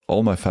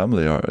all my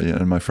family are,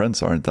 and my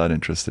friends aren't that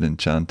interested in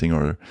chanting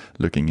or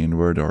looking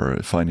inward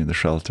or finding the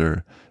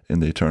shelter in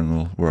the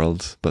eternal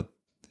world. But,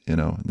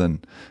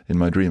 then in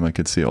my dream, I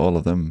could see all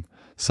of them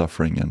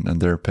suffering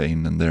and their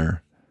pain and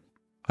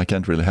I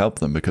can't really help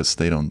them because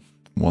they don't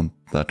want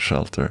that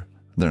shelter.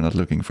 They're not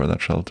looking for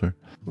that shelter.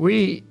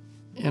 We,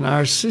 in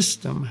our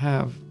system,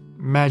 have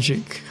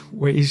magic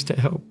ways to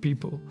help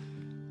people,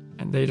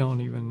 and they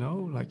don't even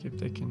know. Like if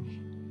they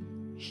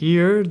can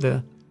hear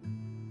the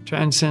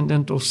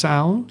transcendental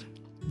sound,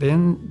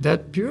 then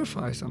that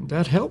purifies them,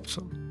 that helps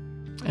them.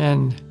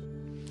 And,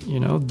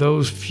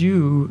 those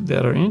few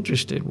that are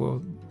interested,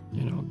 well,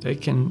 they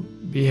can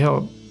be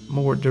helped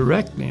more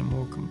directly and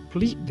more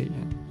completely.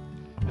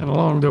 And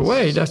along the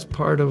way, that's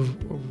part of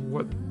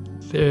what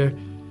their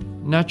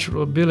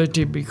natural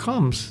ability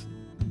becomes,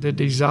 the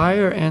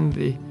desire and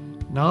the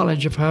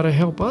knowledge of how to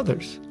help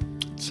others.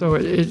 So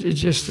it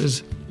just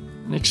is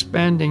an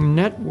expanding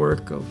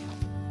network of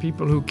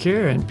people who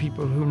care and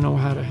people who know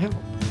how to help.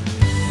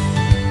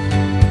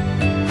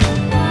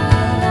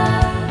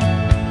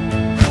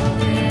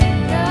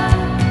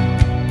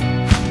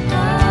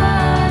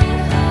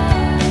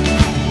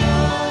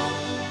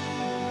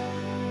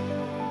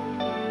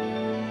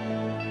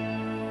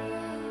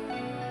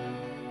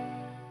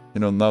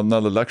 Now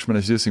that Lakshman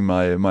is using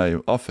my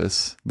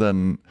office,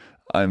 then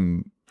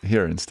I'm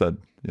here instead,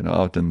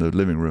 out in the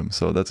living room.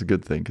 So that's a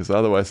good thing, because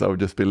otherwise I would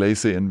just be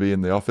lazy and be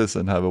in the office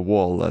and have a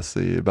wall as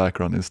the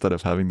background instead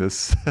of having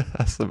this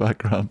as the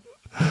background.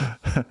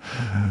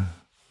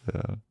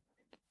 Yeah.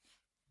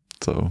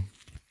 So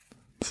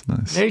it's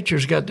nice.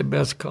 Nature's got the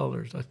best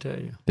colors, I tell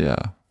you.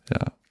 Yeah,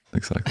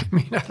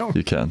 exactly.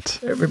 You can't.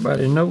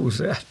 Everybody knows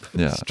that.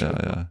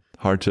 Yeah.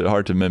 Hard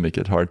to mimic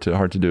it. Hard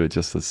to do it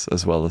just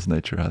as well as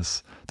nature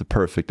has the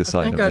perfect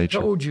design of nature. I think I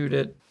told you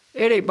that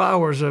Eddie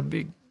Bauer is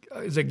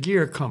a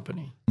gear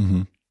company.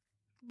 Mm-hmm.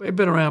 They've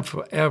been around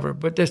forever,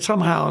 but they're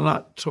somehow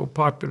not so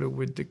popular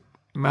with the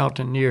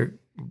mountaineer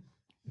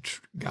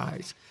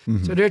guys.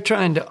 Mm-hmm. So they're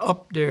trying to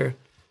up their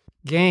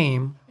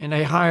game, and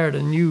they hired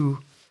a new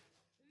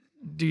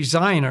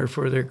designer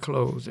for their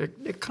clothes.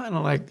 They're kind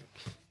of like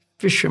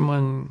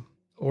fisherman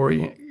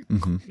oriented.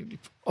 Mm-hmm.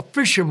 A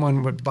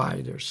fisherman would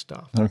buy their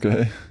stuff.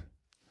 Okay.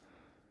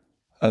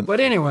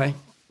 But anyway,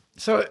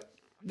 so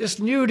this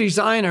new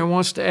designer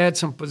wants to add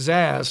some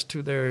pizzazz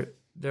to their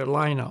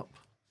lineup.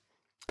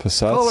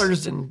 Pizzazz?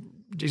 Colors and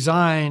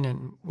design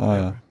and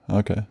whatever. Oh, yeah.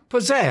 Okay.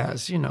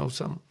 Pizzazz,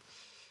 some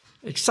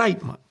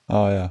excitement.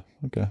 Oh, yeah.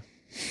 Okay.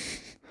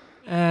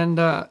 And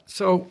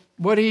so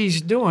what he's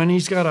doing,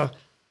 he's got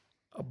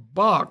a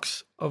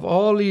box of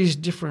all these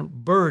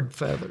different bird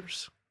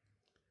feathers.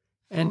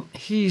 And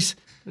he's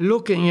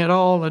looking at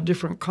all the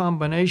different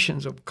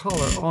combinations of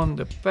color on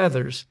the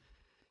feathers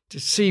to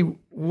see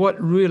what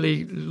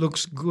really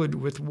looks good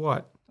with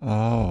what.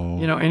 Oh.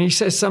 And he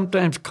says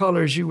sometimes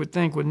colors you would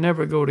think would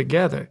never go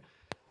together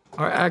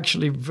are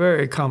actually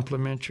very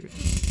complementary.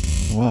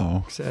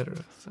 Wow.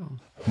 Etc. So.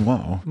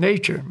 Wow.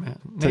 Nature, man.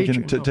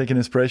 Taking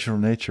inspiration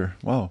from nature.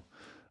 Wow.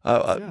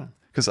 Yeah.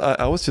 Because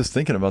I was just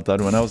thinking about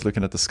that when I was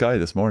looking at the sky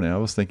this morning. I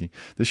was thinking,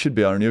 this should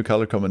be our new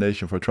color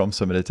combination for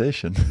Tromsø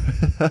meditation.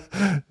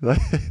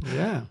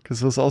 Yeah.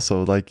 Because it was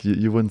also like,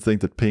 you wouldn't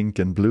think that pink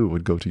and blue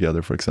would go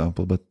together, for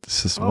example, but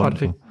this is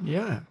wonderful.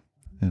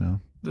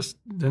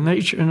 The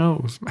nature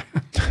knows, man.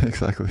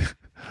 Exactly.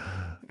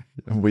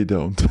 We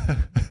don't.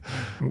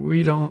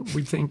 We don't.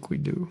 We think we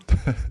do.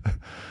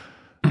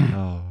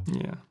 Oh.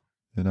 Yeah.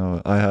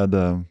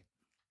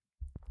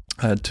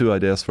 I had two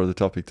ideas for the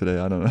topic today.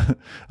 I don't know.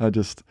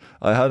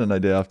 I had an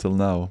idea up till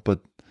now, but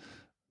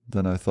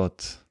then I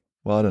thought,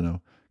 well, I don't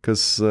know.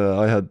 Because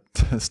I had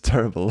this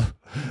terrible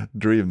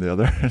dream the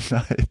other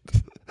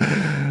night.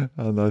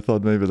 And I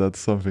thought maybe that's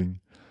something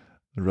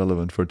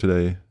relevant for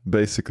today.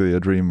 Basically a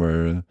dream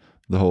where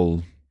the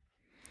whole,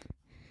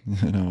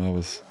 I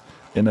was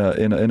in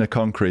a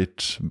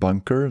concrete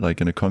bunker,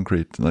 like in a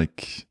concrete,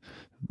 like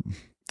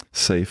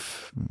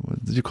safe,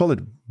 did you call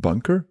it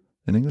bunker?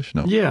 In English?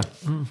 No. Yeah.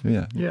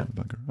 Yeah.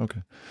 Bunker.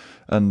 Okay.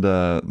 And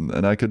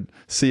I could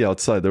see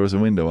outside. There was a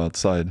window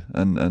outside,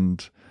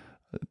 and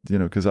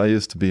because I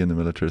used to be in the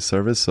military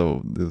service,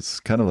 so it was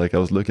kind of like I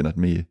was looking at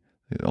me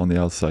on the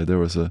outside. There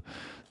was a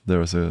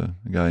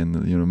guy in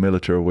the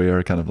military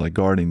wear, kind of like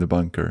guarding the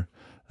bunker,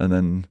 and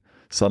then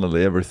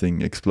suddenly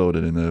everything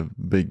exploded in a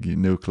big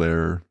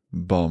nuclear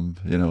bomb.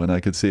 And I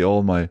could see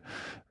all my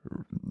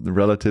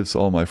relatives,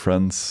 all my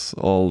friends,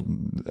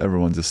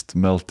 everyone just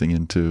melting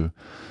into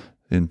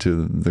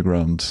the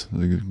ground.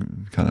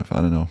 Kind of,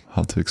 I don't know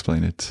how to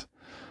explain it.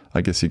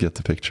 I guess you get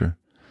the picture.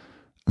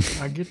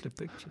 I get the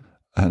picture.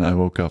 And I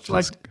woke up.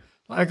 It's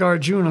like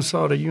Arjuna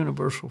saw the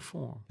universal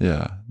form.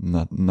 Yeah,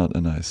 not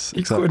a nice.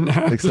 He couldn't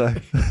have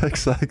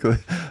exactly.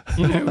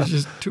 It was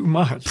just too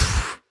much.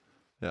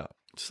 Yeah.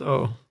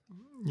 So,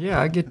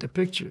 I get the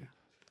picture.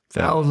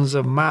 Thousands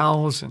of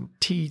mouths and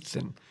teeth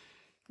and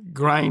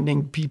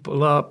grinding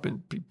people up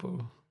and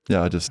people.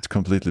 Yeah, just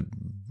completely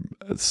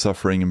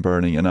suffering and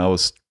burning. And I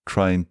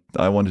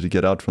wanted to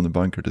get out from the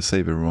bunker to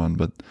save everyone,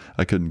 but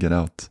I couldn't get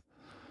out.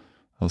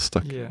 I was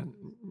stuck. Yeah.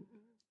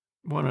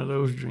 one of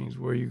those dreams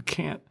where you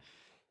can't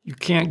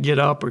get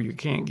up, or you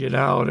can't get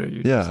out, or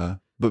you Yeah,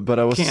 but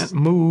I was can't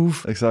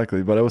move.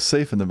 exactly. But I was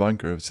safe in the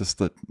bunker. It's just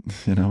that,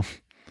 you know,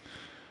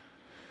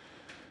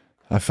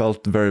 I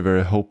felt very,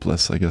 very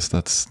hopeless. I guess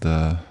that's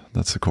the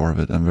core of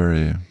it. I'm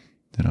very,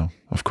 you know,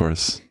 of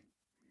course,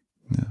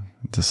 yeah,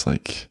 just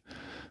like,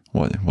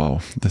 what? Wow,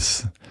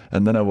 this.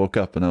 And then I woke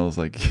up and I was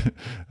like,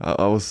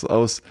 I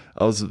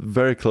was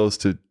very close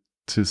to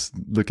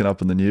looking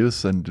up in the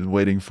news and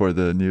waiting for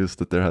the news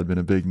that there had been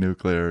a big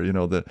nuclear, you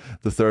know, the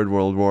Third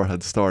World War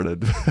had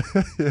started.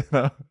 You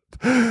know?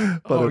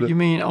 But you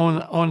mean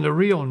on the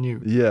real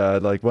news? Yeah,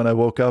 like when I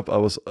woke up, I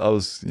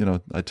was, you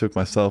know, I took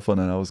my cell phone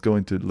and I was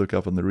going to look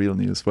up on the real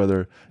news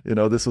whether, you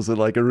know, this was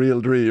like a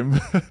real dream.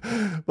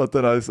 But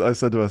then I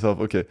said to myself,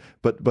 okay,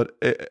 but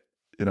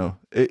you know,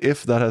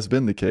 if that has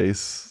been the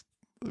case,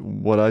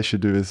 what I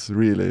should do is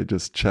really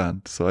just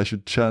chant. So I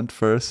should chant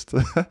first,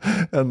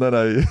 and then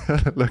I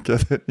look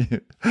at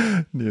the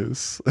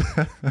news.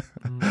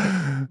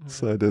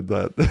 So I did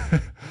that.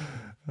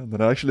 And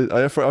then I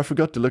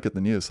forgot to look at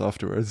the news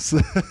afterwards.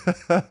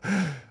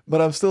 But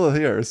I'm still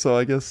here, so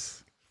I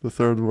guess the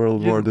Third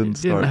World War didn't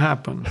start. It didn't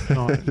happen.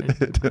 No,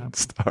 it didn't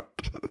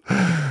start.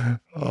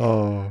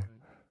 Oh,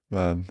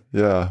 man.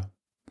 Yeah.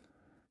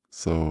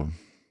 So,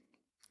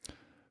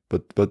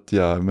 but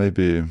yeah,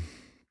 maybe...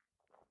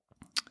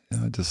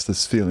 just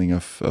this feeling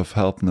of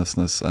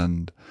helplessness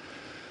and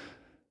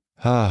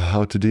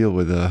how to deal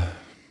with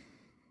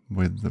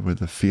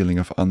the feeling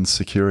of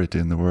insecurity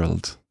in the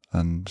world.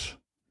 And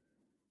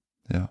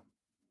yeah,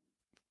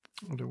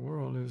 the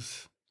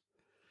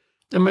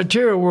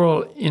material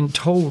world in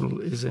total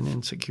is an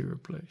insecure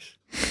place.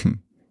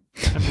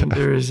 I mean,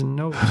 there is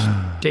no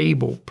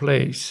stable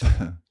place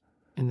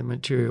in the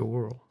material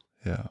world.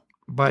 Yeah,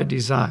 by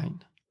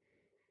design.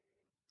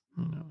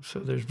 You know, so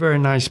there's very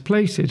nice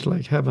places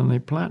like heavenly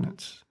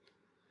planets,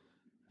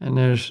 and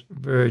there's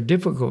very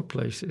difficult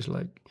places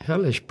like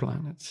hellish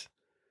planets,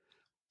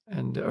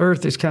 and the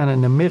Earth is kind of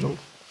in the middle.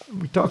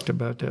 We talked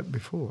about that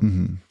before.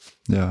 Mm-hmm.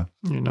 Yeah,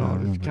 you know,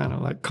 it's kind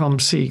of like come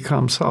see,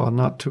 come saw,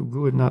 not too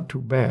good, not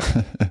too bad.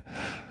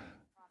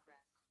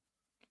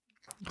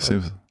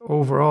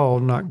 Overall,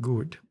 not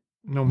good,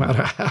 no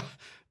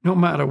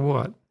matter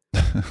what.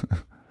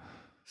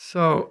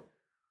 So.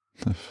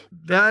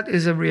 That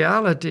is a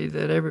reality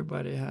that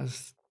everybody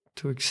has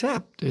to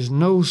accept. There's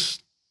no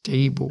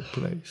stable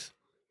place.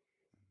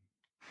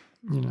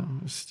 You know,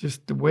 it's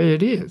just the way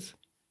it is.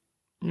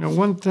 You know,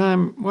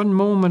 one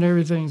moment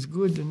everything's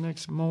good, the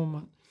next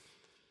moment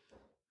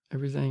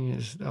everything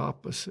is the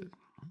opposite.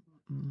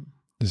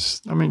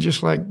 I mean,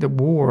 just like the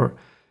war,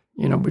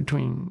 you know,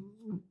 between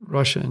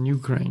Russia and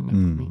Ukraine. I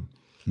mean,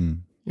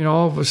 you know,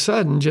 all of a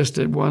sudden, just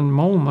at one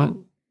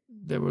moment,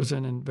 there was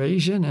an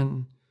invasion,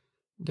 and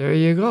there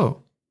you go.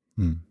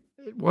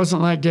 It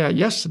wasn't like that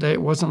yesterday.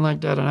 It wasn't like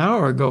that an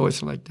hour ago.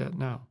 It's like that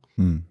now.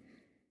 And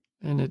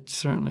it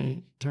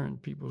certainly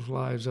turned people's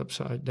lives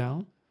upside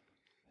down.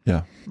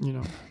 Yeah. You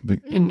know,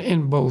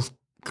 in both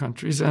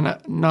countries, and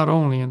not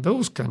only in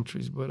those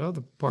countries, but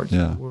other parts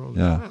of the world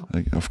as well.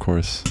 Yeah, of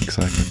course,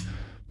 exactly.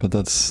 But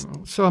that's...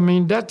 So, I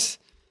mean, that's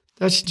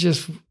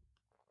just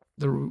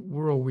the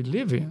world we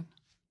live in.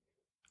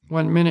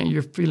 One minute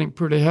you're feeling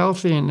pretty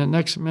healthy, and the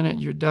next minute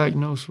you're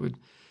diagnosed with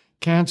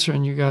cancer,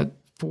 and you got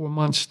 4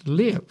 months to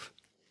live,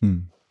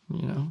 you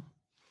know.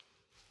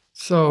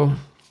 So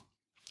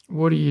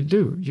what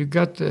do? You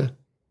got to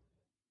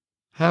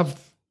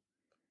have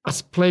a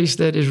place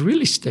that is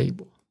really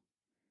stable,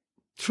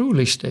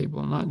 truly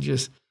stable, not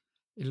just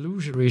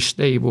illusory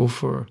stable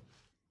for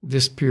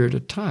this period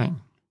of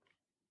time.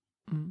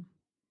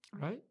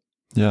 Right?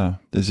 Yeah,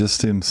 it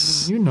just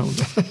seems... You know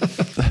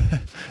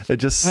that. It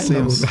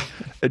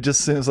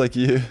just seems like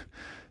you...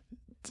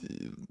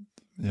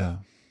 Yeah.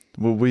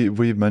 Well,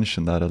 we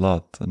mentioned that a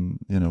lot, and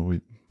you know,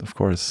 of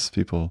course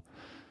people.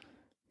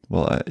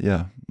 Well,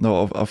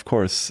 of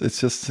course, it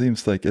just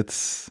seems like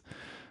it's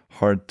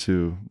hard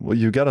to. Well,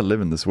 you gotta live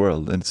in this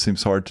world, and it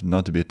seems hard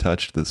not to be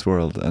attached to this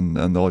world,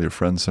 and all your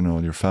friends and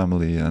all your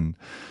family, and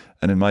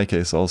in my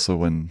case also,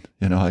 when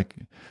you know,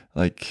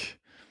 like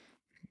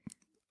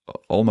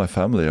all my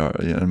family are,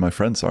 and my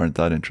friends aren't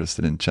that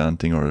interested in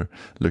chanting or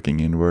looking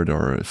inward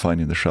or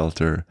finding the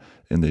shelter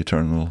in the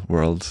eternal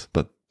world,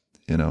 but.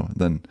 You know,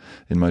 then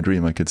in my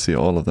dream I could see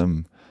all of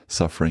them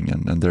suffering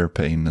and their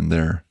pain and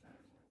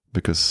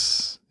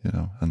because, you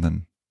know, and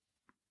then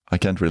I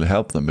can't really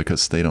help them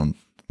because they don't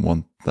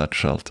want that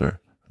shelter.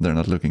 They're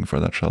not looking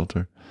for that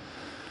shelter.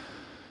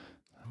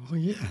 Well,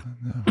 yeah.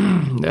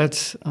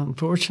 That's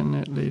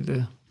unfortunately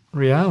the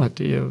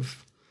reality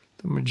of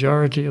the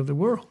majority of the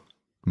world.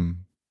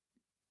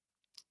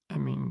 I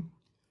mean,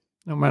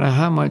 no matter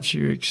how much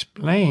you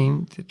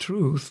explain the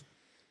truth,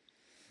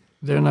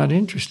 they're not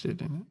interested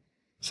in it.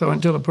 So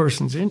until a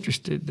person's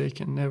interested, they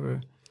can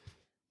never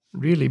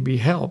really be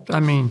helped.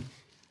 I mean,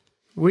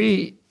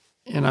 we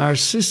in our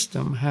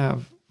system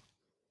have,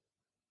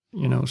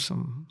 you know,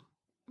 some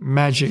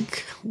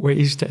magic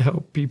ways to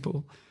help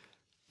people,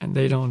 and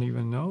they don't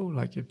even know.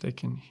 Like if they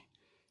can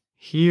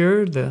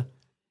hear the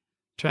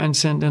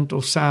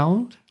transcendental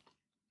sound,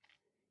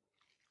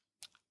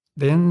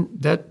 then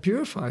that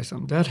purifies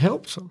them, that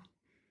helps them.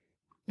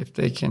 If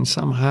they can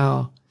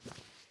somehow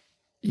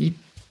eat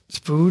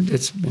food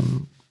that's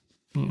been,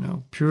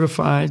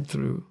 purified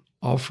through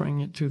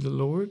offering it to the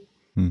Lord,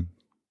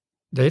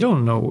 they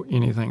don't know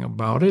anything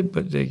about it,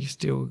 but they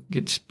still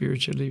get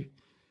spiritually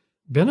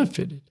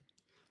benefited.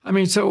 I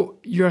mean, so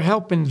you're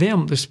helping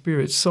them, the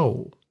spirit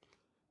soul.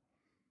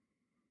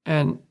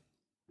 And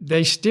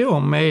they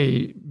still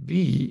may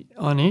be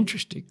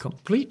uninterested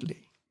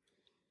completely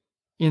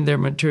in their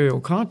material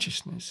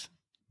consciousness.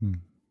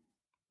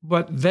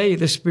 But they,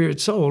 the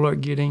spirit soul, are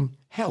getting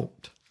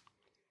helped.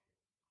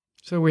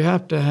 So we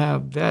have to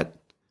have that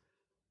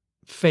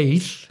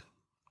faith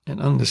and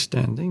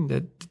understanding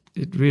that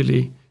it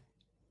really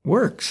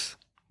works.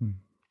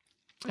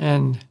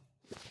 And,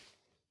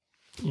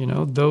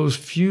 those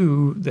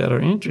few that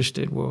are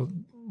interested, well,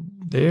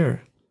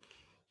 they're,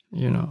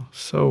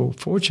 so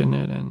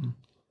fortunate and,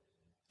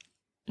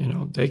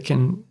 they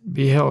can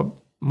be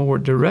helped more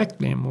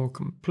directly and more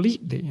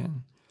completely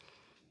and,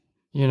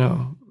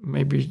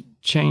 maybe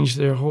change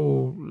their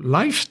whole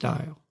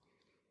lifestyle.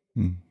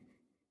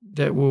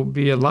 That will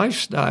be a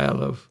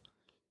lifestyle of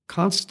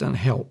constant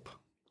help,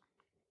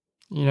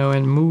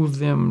 and move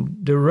them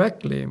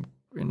directly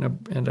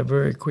in a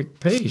very quick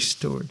pace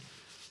toward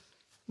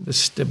the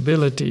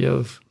stability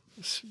of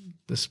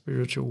the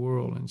spiritual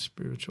world and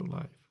spiritual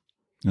life.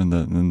 And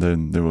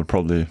then they will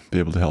probably be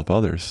able to help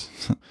others.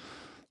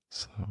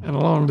 So. And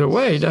along the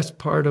way, that's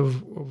part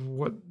of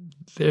what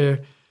their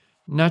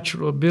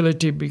natural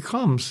ability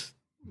becomes,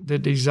 the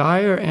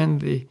desire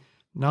and the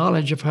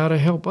knowledge of how to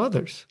help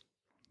others.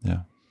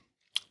 Yeah.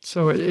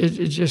 So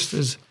it just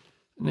is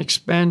an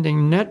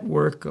expanding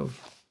network of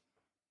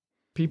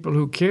people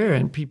who care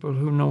and people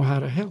who know how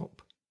to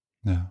help.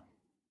 Yeah.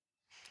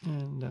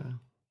 And,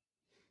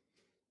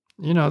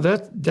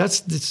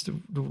 that's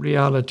the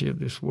reality of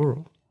this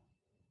world.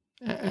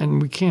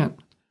 And we can't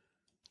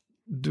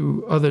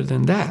do other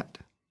than that.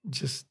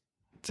 Just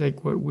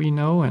take what we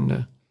know and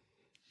the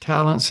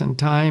talents and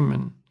time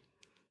and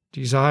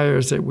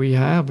desires that we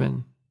have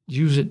and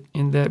use it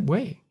in that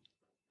way.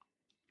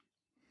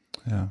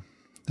 Yeah.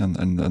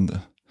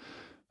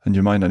 And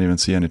you might not even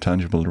see any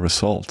tangible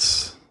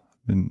results.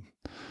 I mean,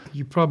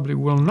 you probably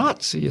will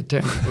not see a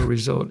tangible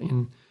result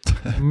in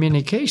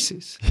many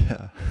cases.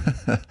 Yeah.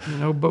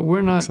 But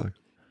we're not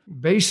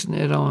basing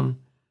it on,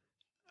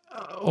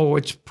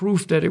 it's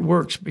proof that it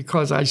works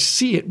because I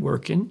see it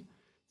working.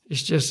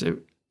 It's just that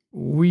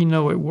we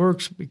know it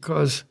works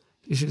because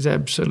this is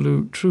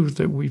absolute truth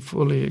that we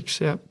fully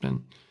accept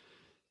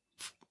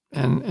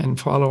and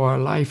follow our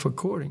life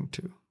according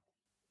to.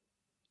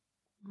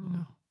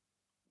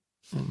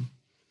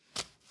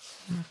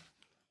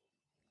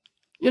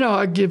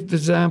 I give the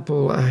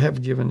example, I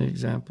have given the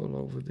example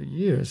over the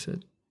years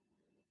that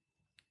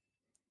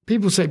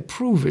people say,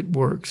 prove it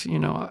works.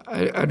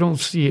 I don't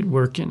see it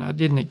working. I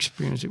didn't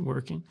experience it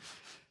working.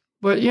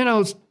 But,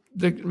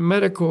 the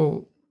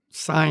medical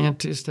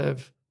scientists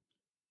have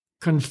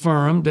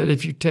confirmed that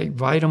if you take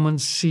vitamin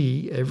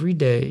C every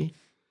day,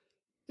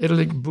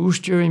 it'll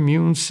boost your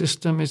immune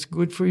system. It's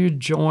good for your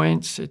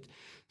joints.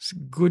 It's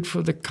good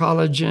for the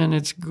collagen.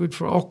 It's good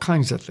for all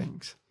kinds of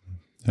things.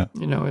 Yeah.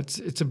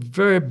 It's a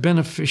very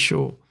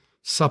beneficial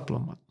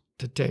supplement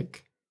to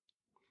take.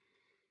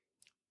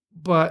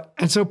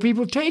 And so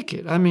people take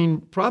it. I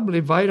mean, probably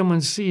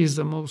vitamin C is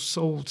the most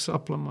sold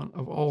supplement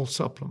of all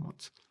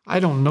supplements. I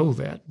don't know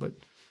that, but,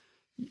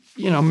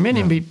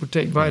 many people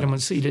take vitamin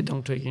C that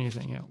don't take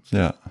anything else.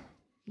 Yeah.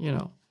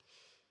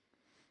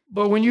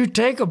 But when you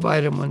take a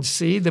vitamin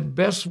C, the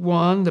best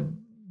one, the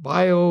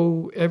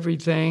bio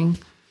everything,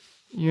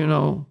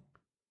 do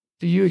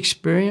you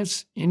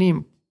experience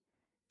any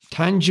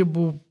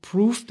tangible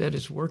proof that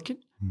it's working?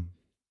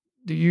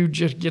 Do you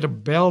just get a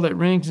bell that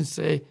rings and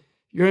say,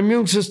 your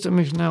immune system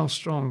is now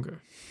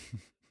stronger?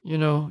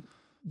 Do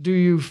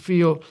you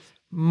feel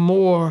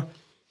more,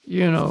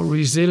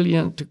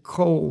 resilient to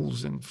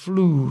colds and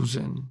flus?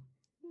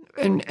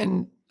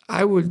 And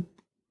I would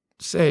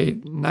say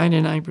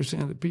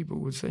 99% of the people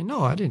would say,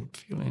 no, I didn't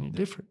feel any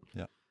different.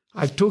 Yeah.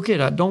 I took it,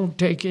 I don't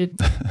take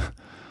it,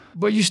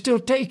 but you still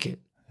take it.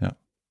 Yeah.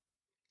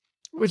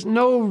 With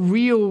no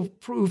real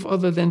proof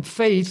other than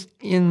faith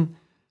in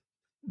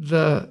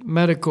the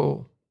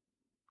medical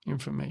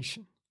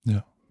information.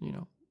 Yeah.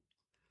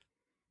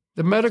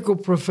 The medical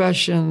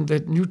profession, the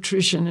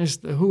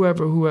nutritionists, the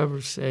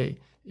whoever say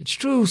it's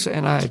true,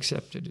 and I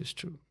accept it as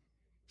true.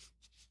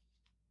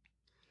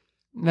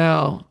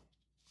 Now,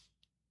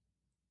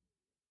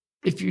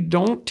 if you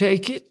don't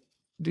take it,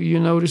 do you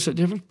notice a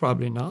difference?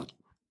 Probably not.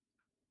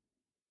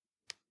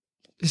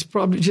 It's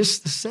probably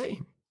just the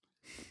same.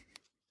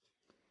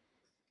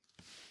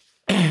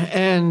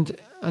 And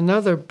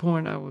another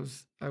point I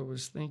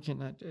was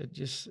thinking, it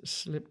just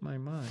slipped my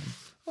mind.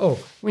 Oh,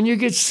 when you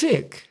get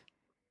sick,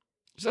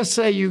 let's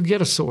say you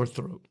get a sore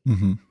throat,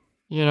 and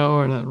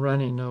a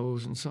runny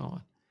nose and so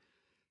on.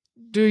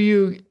 Do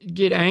you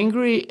get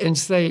angry and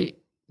say,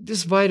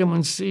 this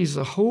vitamin C is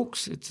a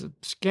hoax, it's a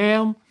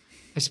scam,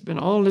 I spend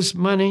all this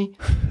money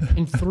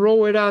and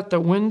throw it out the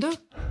window?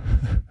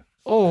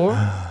 Or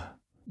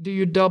do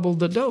you double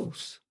the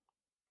dose?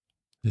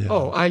 Yeah.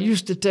 Oh, I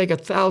used to take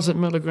 1,000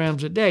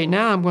 milligrams a day.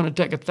 Now I'm going to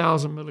take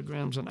 1,000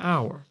 milligrams an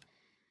hour.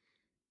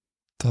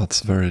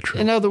 That's very true.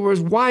 In other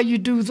words, why you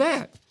do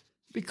that?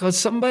 Because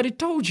somebody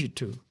told you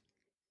to.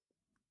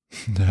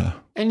 Yeah.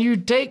 And you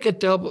take a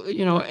double,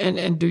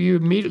 and do you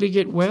immediately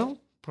get well?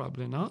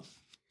 Probably not.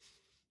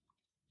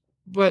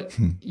 But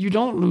you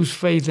don't lose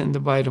faith in the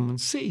vitamin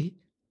C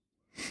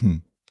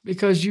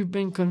because you've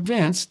been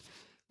convinced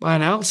by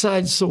an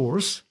outside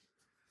source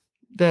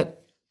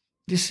that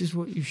this is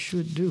what you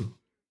should do.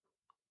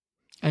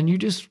 And you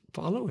just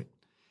follow it.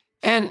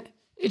 And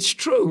it's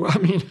true. I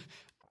mean,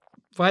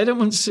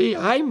 vitamin C,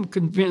 I'm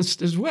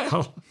convinced as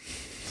well.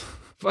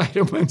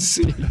 Vitamin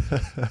C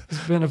is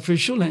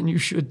beneficial and you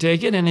should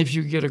take it. And if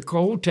you get a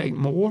cold, take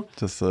more.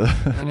 Just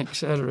and et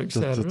cetera, et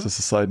cetera. Just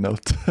a side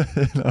note,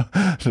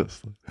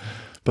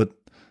 but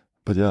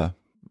yeah.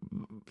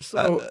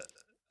 So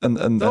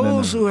and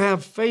those who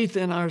have faith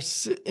in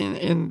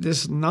in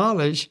this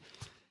knowledge,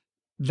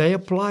 they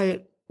apply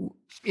it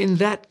in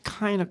that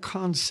kind of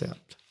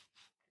concept.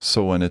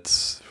 So when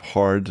it's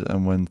hard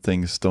and when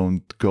things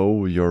don't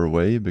go your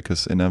way,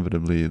 because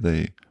inevitably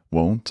they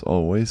won't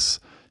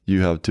always,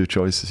 you have two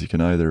choices. You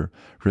can either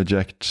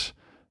reject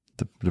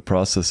the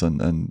process and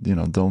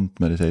don't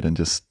meditate and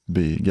just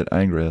get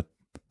angry at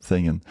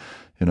thing, and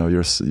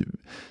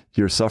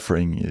you're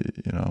suffering,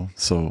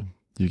 so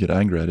you get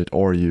angry at it,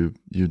 or you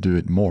do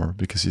it more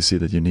because you see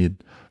that you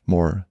need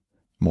more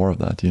of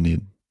that. You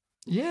need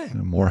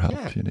more help.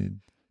 Yeah. You need.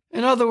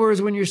 In other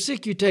words, when you're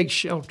sick, you take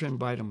shelter and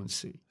vitamin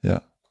C. Yeah.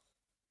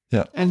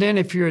 Yeah. And then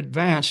if you're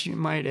advanced, you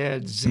might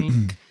add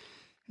zinc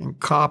and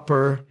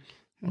copper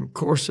and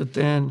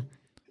quercetin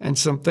and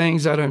some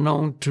things that are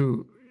known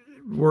to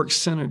work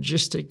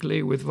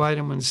synergistically with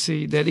vitamin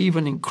C that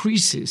even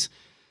increases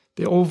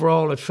the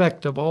overall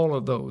effect of all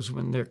of those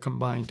when they're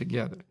combined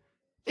together,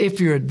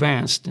 if you're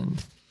advanced in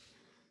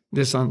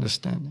this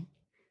understanding.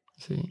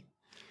 See?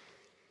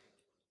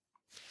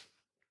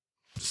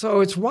 So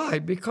it's why?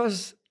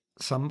 Because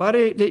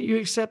somebody that you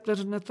accept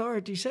as an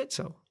authority said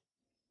so.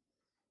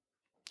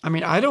 I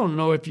mean, I don't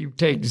know if you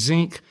take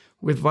zinc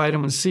with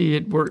vitamin C,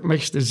 it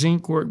makes the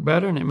zinc work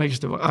better, and it makes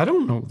I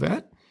don't know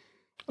that,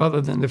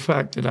 other than the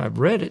fact that I've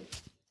read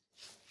it,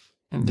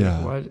 and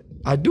therefore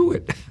I do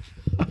it.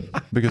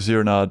 Because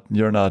you're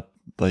not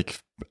like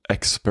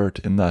expert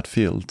in that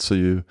field, so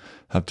you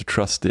have to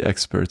trust the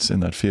experts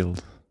in that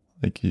field.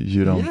 Like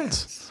you don't.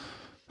 Yes.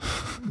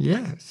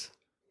 Yes.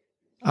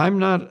 I'm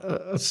not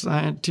a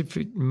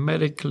scientific,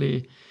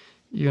 medically,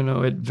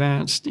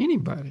 advanced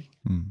anybody.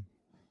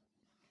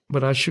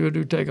 But I sure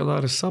do take a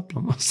lot of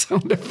supplements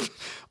on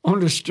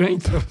the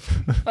strength of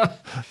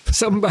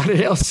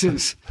somebody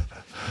else's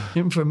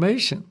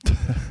information.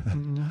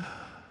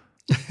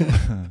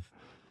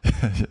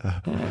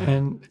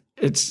 And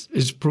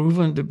it's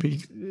proven to be,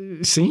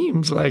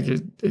 seems like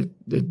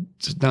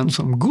it's done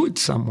some good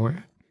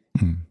somewhere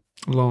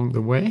along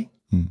the way.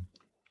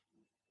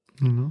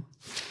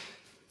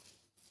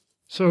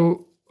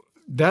 So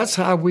that's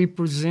how we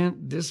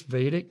present this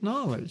Vedic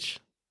knowledge.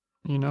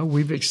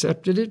 We've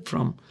accepted it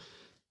from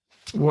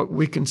what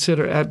we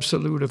consider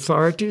absolute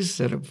authorities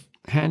that have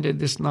handed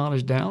this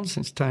knowledge down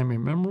since time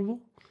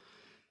immemorial,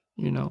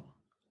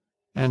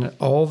 and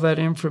all that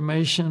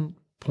information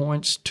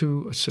points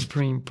to a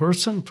supreme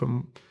person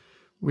from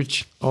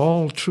which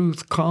all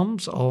truth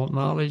comes, all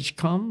knowledge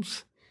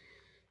comes,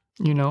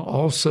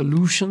 all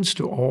solutions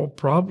to all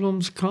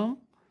problems come.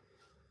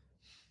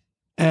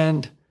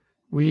 And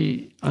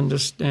we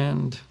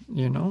understand,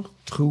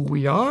 who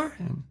we are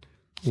and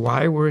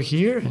why we're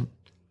here, and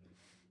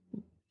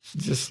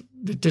just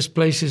that this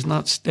place is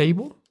not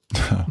stable.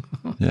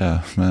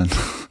 Yeah, man.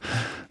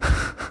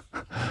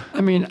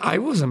 I mean, I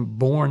wasn't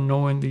born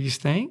knowing these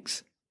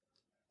things,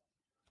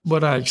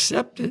 but I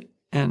accept it,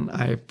 and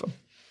I,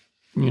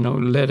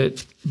 let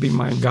it be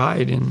my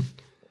guide in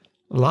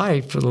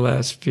life for the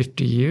last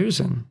 50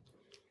 years, and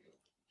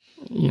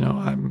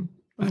I'm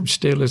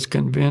still as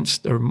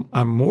convinced, or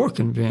I'm more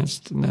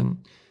convinced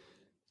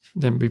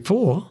than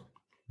before.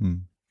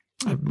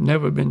 I've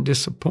never been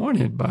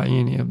disappointed by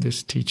any of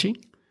this teaching.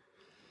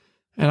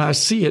 And I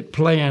see it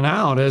playing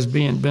out as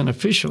being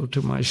beneficial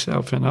to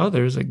myself and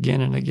others again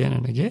and again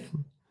and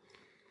again.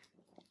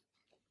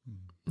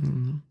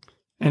 And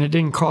it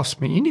didn't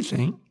cost me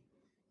anything.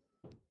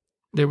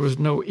 There was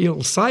no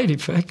ill side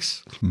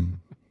effects.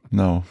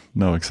 No,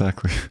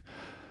 exactly.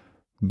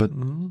 But,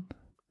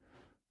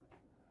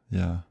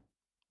 yeah.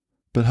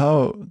 But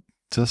how,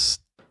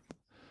 just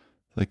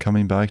like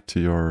coming back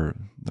to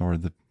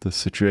the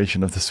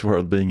situation of this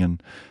world being an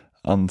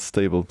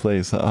unstable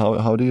place,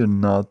 how do you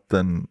not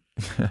then,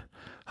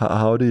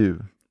 how do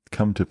you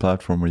come to a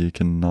platform where you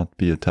cannot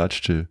be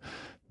attached to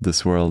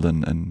this world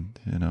and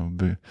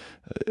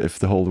if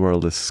the whole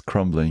world is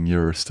crumbling,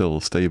 you're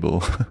still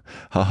stable?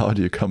 How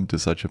do you come to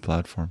such a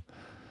platform?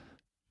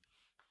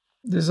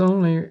 There's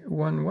only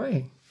one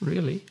way,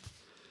 really.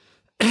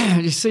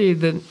 You see,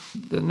 the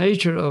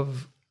nature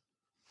of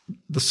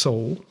the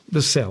soul,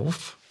 the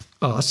self,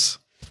 us,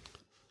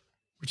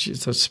 which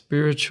is a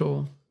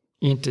spiritual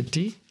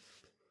entity,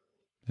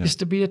 is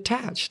to be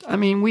attached. I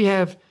mean, we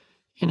have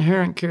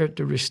inherent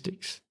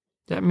characteristics.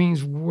 That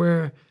means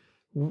where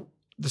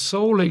the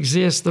soul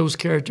exists, those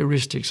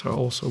characteristics are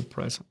also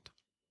present.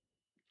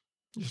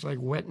 Just like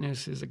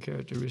wetness is a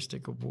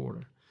characteristic of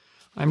water.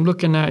 I'm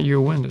looking out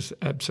your windows.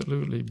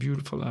 Absolutely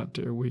beautiful out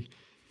there. We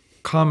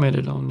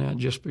commented on that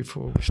just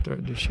before we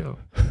started the show.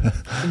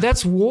 And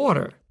that's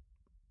water.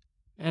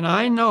 And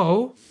I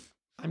know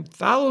I'm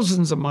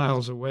thousands of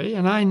miles away,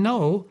 and I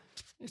know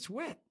it's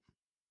wet.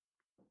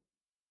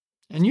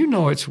 And you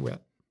know it's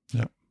wet.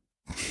 Yeah.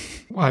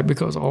 Why?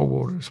 Because all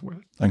water is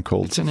wet. And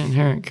cold. It's an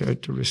inherent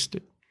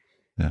characteristic.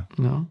 Yeah.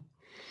 No?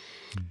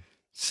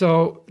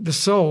 So the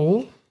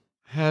soul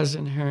has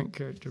inherent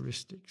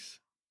characteristics.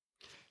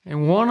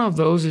 And one of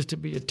those is to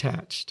be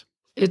attached.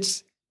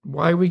 It's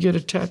why we get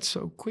attached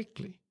so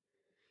quickly.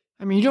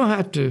 I mean, you don't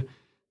have to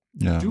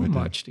do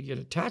much to get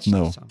attached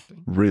to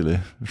something. Really.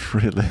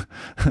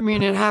 I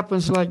mean, it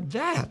happens like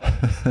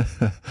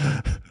that.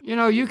 You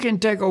know, you can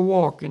take a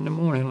walk in the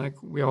morning, like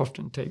we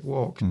often take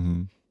walks.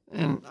 Mm-hmm.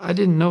 And I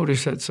didn't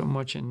notice that so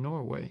much in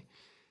Norway.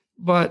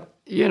 But,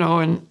 you know,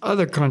 in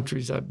other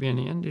countries I've been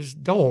in, there's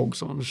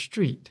dogs on the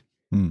street.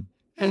 Mm.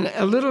 And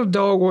a little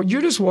dog, well,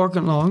 you're just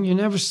walking along. You've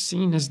never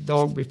seen this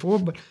dog before,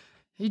 but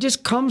he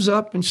just comes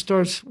up and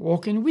starts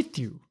walking with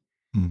you.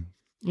 Mm.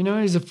 You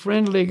know, he's a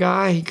friendly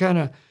guy. He kind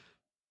of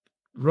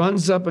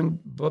runs up and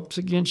bumps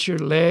against your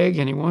leg,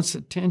 and he wants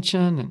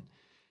attention. And,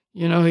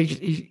 you know,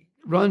 he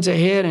runs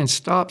ahead and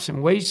stops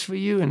and waits for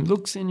you and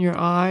looks in your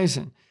eyes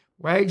and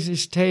wags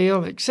his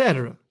tail,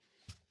 etc.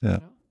 Yeah,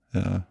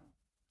 you know? yeah.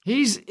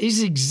 He's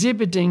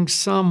exhibiting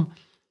some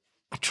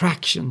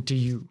attraction to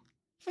you.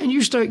 And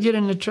you start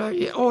getting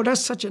attracted. Oh,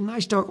 that's such a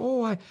nice dog.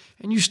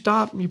 And you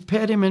stop and you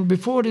pet him, and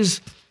before this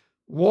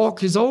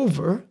walk is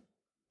over,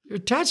 you're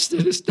attached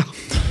to this dog.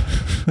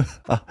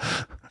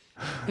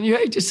 And you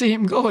hate to see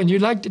him go, and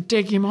you'd like to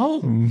take him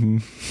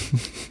home.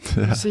 Mm-hmm.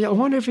 Yeah. You say, I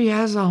wonder if he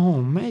has a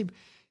home. Maybe,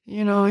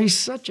 you know, he's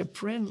such a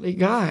friendly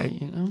guy,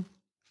 you know.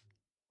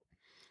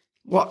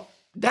 Well,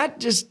 that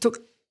just took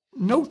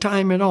no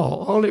time at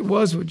all. All it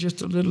was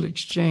just a little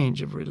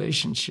exchange of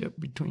relationship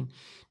between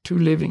two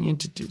living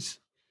entities,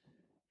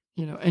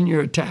 you know, and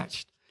you're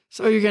attached.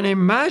 So you can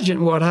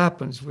imagine what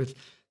happens with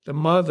the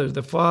mother,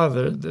 the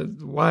father, the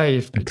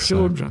wife, the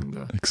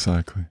children.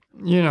 Exactly.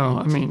 You know,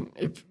 I mean,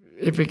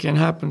 if it can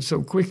happen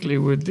so quickly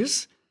with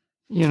this,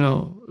 you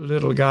know,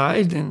 little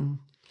guy, then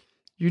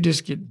you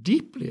just get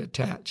deeply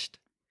attached.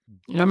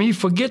 You know, I mean, you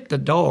forget the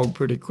dog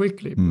pretty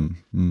quickly.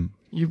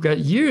 You've got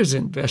years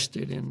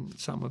invested in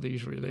some of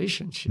these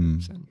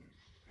relationships. And,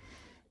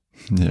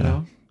 yeah, you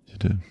know, you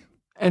do.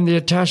 And the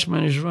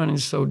attachment is running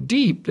so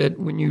deep that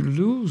when you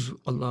lose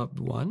a loved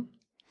one,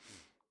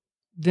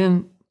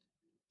 then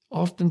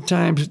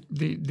oftentimes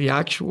the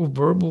actual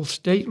verbal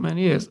statement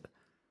is,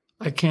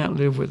 I can't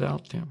live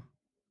without them.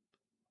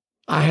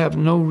 I have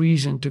no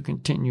reason to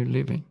continue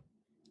living.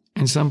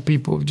 And some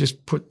people have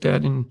just put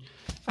that in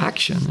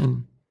action,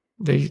 and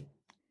they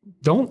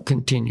don't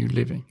continue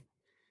living.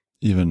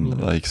 Even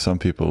like some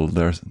people,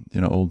 there's,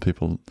 you know, old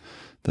people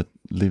that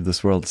leave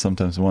this world.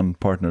 Sometimes one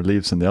partner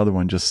leaves and the other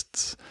one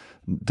just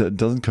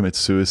doesn't commit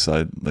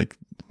suicide, like,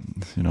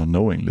 you know,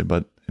 knowingly,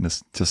 but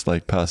it's just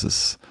like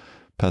passes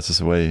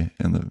away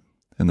in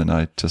the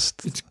night.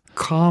 Just it's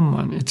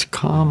common. It's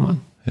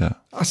common. Yeah,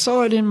 I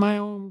saw it in my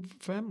own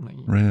family.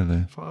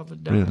 Really, father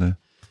died. Really,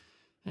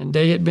 and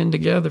they had been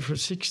together for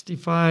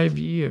 65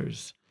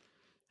 years,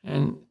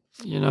 and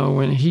you know,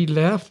 when he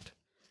left,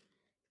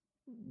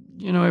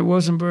 you know, it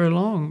wasn't very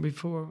long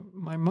before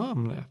my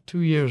mom left. 2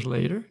 years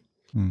later.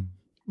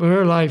 But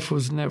her life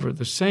was never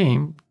the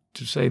same,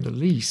 to say the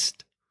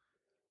least,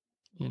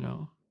 you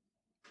know.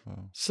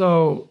 Wow.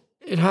 So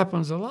it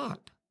happens a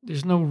lot.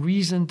 There's no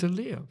reason to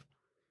live.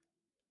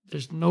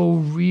 There's no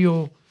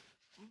real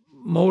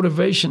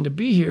motivation to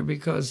be here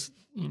because,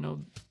 you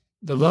know,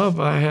 the love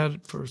I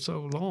had for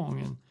so long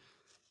and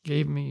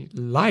gave me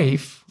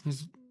life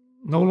is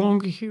no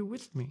longer here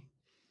with me.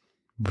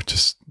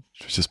 Which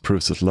just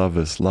proves that love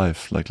is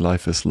life. Like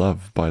life is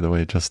love, by the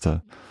way, just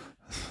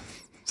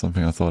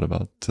something I thought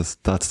about.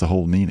 Just that's the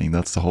whole meaning.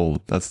 That's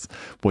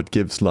what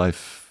gives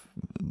life.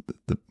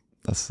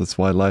 That's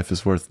why life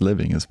is worth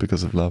living, is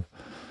because of love.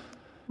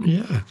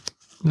 Yeah,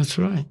 that's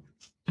right.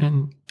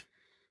 And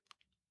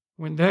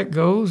when that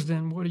goes,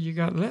 then what do you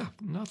got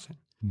left? Nothing.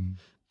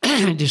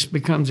 It just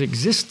becomes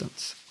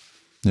existence.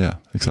 Yeah,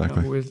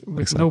 exactly. You know,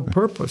 with no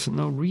purpose and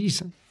no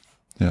reason.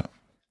 Yeah.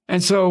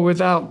 And so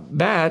without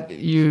that,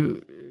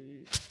 you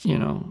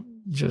know,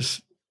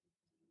 just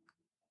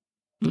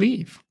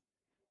leave.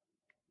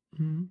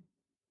 Mm-hmm.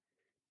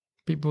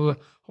 People,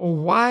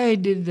 why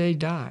did they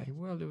die?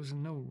 Well, there was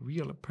no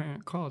real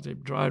apparent cause. They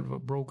died of a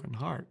broken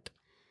heart.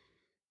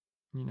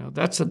 You know,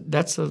 that's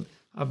a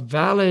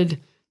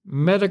valid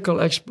medical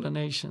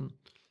explanation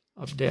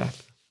of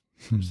death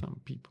for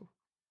some people.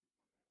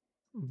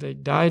 They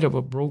died of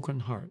a broken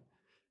heart.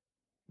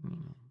 You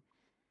know.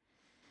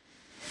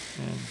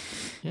 And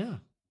Yeah.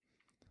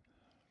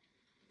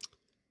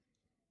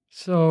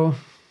 So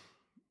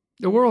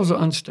the world's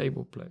an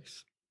unstable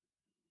place.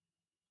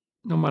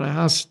 No matter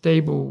how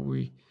stable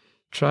we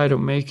try to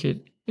make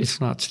it,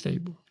 it's not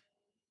stable.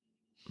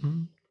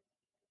 Mm-hmm.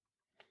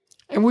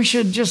 And we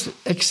should just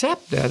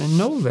accept that and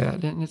know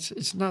that. And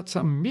it's not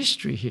some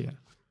mystery here.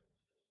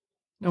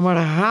 No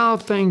matter how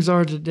things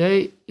are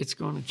today, it's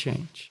going to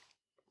change.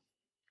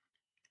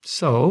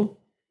 So,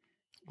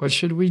 what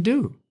should we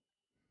do?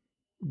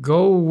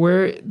 Go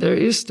where there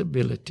is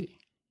stability.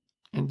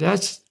 And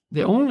that's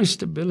the only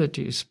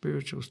stability is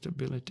spiritual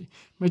stability.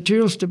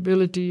 Material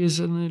stability is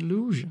an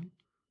illusion.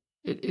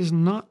 It is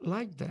not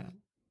like that.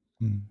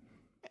 Mm.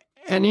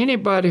 And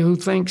anybody who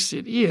thinks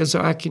it is,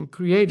 or I can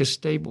create a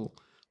stable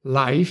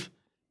life,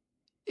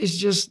 is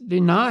just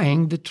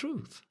denying the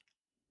truth.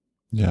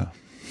 Yeah.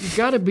 You've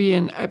got to be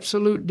in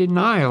absolute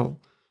denial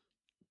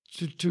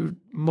to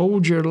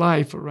mold your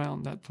life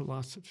around that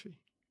philosophy.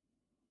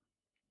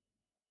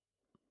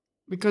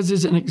 Because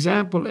there's an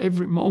example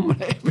every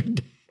moment, every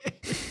day.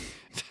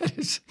 That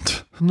is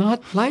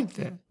not like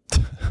that.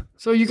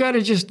 So you got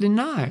to just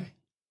deny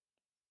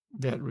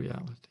that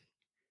reality.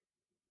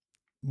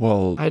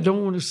 Well, I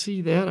don't want to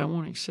see that. I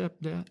want to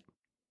accept that.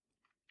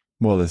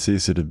 Well, it's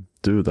easy to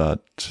do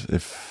that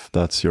if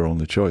that's your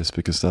only choice,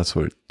 because that's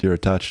what you're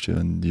attached to,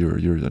 and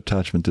your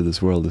attachment to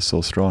this world is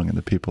so strong, and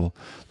the people,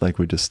 like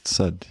we just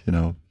said,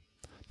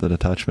 that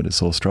attachment is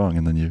so strong,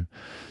 and then you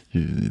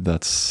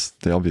that's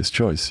the obvious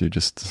choice. You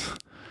just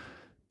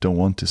don't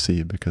want to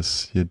see,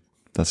 because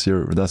that's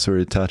where your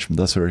attachment,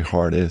 that's where your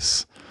heart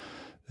is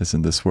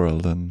in this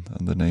world, and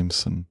the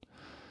names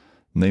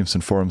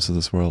and forms of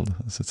this world,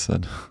 as it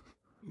said.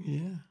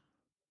 Yeah.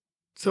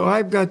 So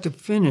I've got to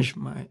finish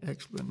my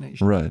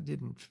explanation. Right. I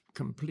didn't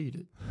complete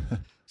it.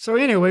 So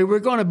anyway, we're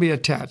going to be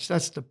attached.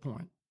 That's the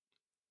point.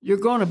 You're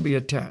going to be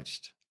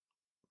attached.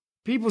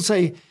 People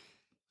say,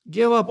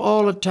 give up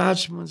all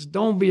attachments.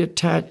 Don't be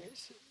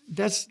attached.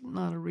 That's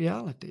not a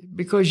reality,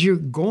 because you're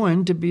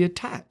going to be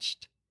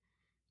attached.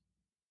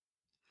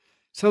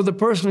 So the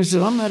person who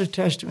says, I'm not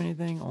attached to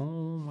anything,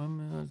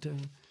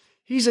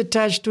 he's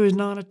attached to his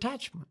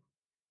non-attachment.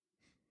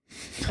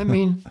 I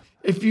mean,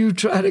 if you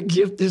try to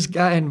get this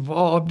guy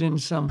involved in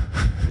some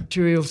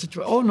material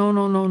situation,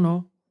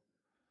 no.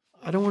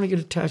 I don't want to get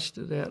attached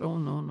to that. Oh,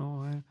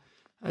 no.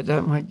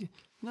 That might,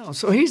 no.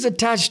 So he's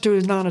attached to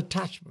his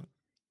non-attachment.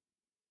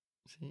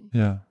 See?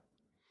 Yeah.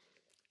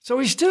 So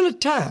he's still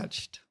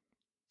attached.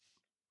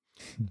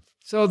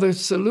 So the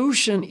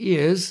solution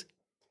is,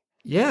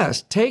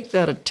 yes, take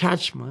that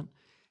attachment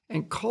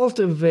and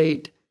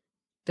cultivate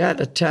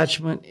that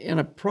attachment in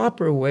a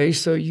proper way,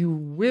 so you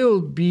will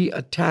be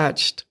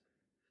attached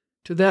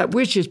to that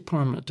which is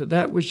permanent, to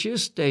that which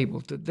is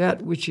stable, to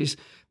that which is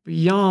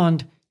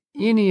beyond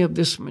any of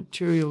this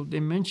material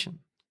dimension.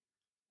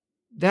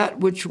 That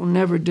which will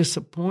never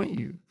disappoint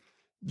you.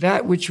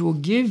 That which will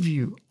give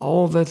you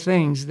all the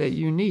things that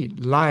you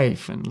need,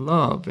 life and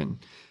love and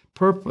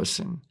purpose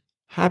and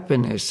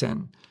happiness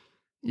and,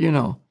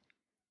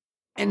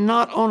 and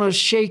not on a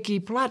shaky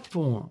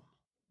platform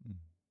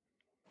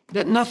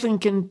that nothing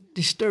can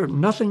disturb,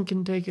 nothing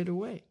can take it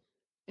away,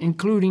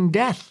 including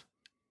death.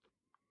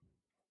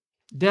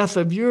 Death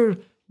of your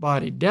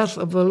body, death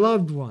of a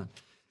loved one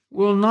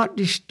will not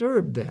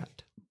disturb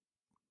that,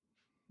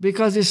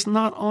 because it's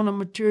not on a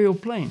material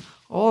plane.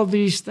 All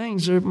these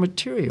things are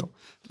material.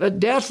 The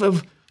death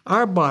of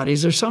our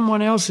bodies or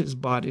someone else's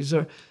bodies,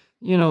 or,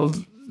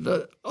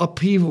 the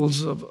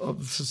upheavals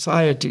of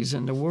societies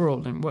in the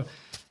world, and what,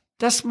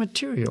 that's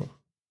material.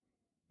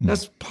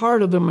 That's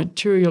part of the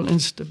material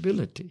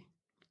instability.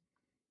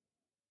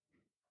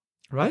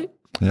 Right?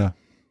 Yeah.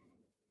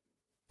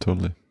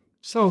 Totally.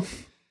 So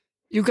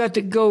you got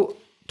to go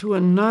to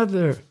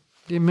another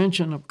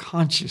dimension of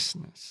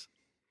consciousness,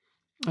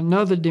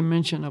 another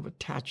dimension of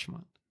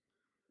attachment.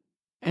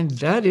 And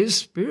that is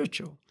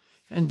spiritual.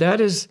 And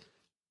that is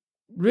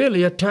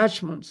really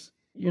attachments.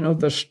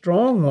 The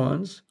strong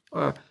ones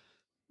are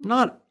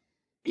not,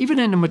 even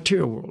in the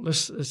material world,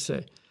 let's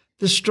say,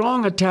 the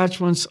strong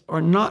attachments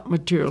are not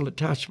material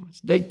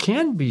attachments. They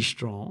can be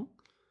strong,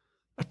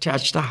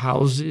 attached to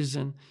houses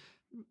and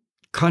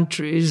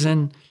countries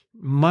and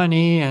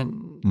money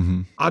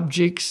and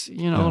objects,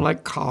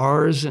 like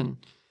cars, and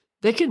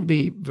they can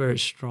be very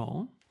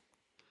strong.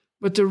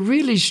 But the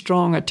really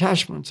strong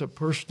attachments are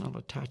personal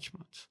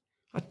attachments,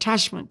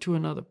 attachment to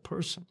another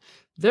person.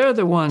 They're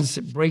the ones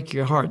that break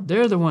your heart.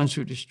 They're the ones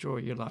who destroy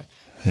your life.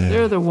 Yeah.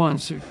 They're the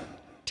ones who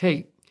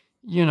take,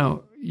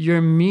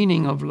 your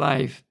meaning of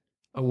life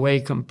away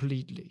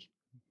completely.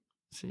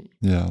 See?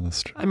 Yeah,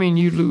 that's true. I mean,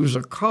 you lose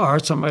a car,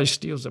 somebody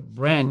steals a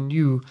brand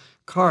new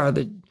car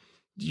that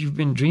you've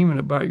been dreaming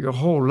about your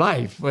whole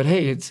life. But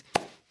hey, it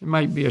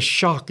might be a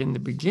shock in the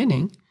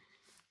beginning,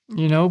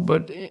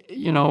 but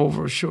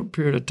over a short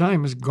period of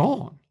time, it's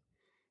gone.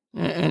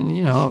 And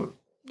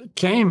it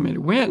came, it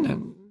went,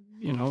 and,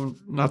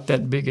 not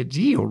that big a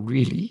deal,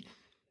 really,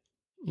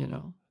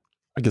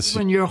 I guess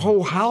when your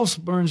whole house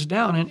burns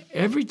down and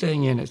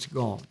everything in it's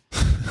gone.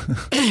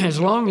 as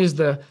long as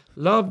the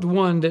loved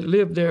one that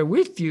lived there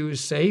with you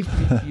is safe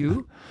with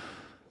you,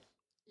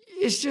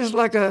 it's just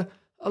like a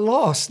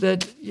loss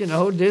that,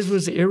 this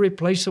was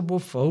irreplaceable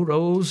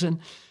photos and,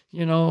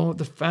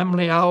 the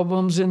family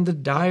albums and the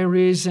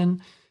diaries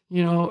and,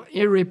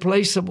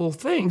 irreplaceable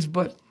things,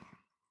 but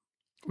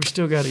we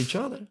still got each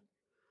other.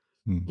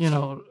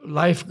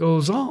 Life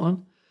goes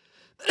on.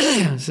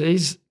 See,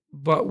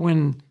 but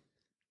when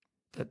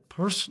that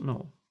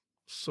personal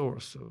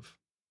source of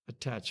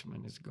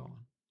attachment is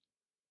gone,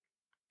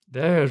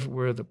 there's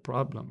where the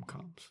problem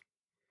comes.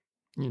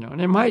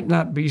 And it might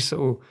not be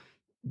so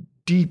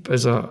deep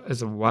as a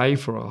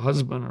wife or a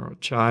husband or a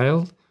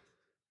child.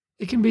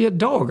 It can be a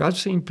dog. I've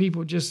seen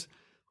people just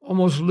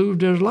almost lose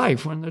their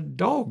life when the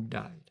dog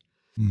died.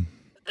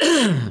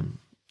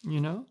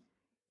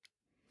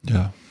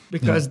 Yeah.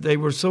 Because they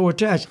were so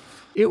attached.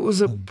 It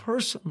was a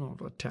personal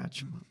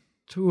attachment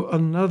to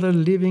another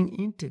living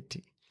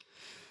entity.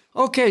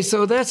 Okay,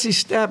 so that's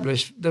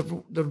established.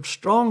 The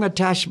strong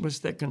attachments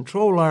that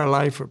control our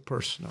life are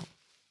personal.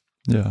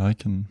 Yeah,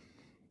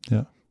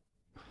 yeah.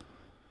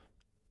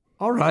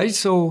 All right,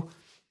 so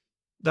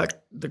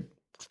the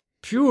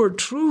pure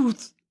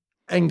truth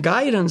and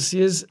guidance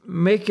is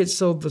make it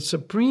so the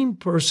supreme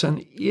person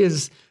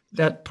is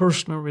that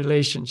personal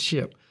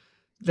relationship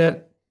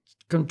that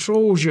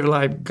controls your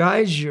life,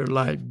 guides your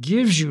life,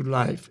 gives you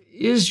life,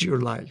 is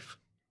your life.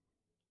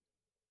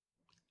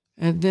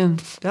 And then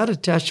that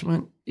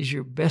attachment is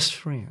your best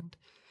friend.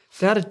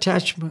 That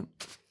attachment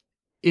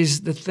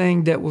is the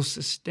thing that will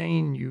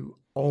sustain you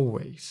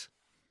always,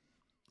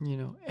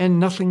 and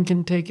nothing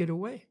can take it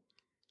away.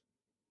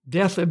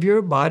 Death of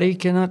your body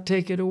cannot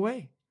take it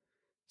away.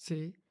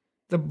 See,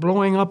 the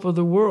blowing up of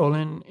the world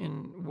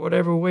in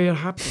whatever way it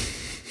happens.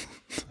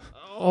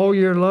 All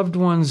your loved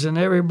ones and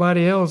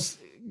everybody else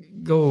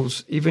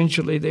goes.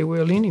 Eventually they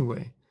will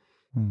anyway.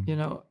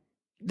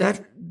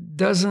 That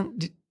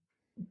doesn't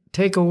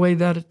take away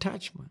that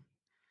attachment.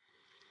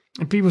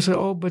 And people say,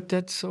 oh, but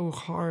that's so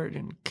hard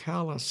and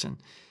callous and,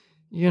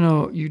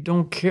 you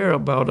don't care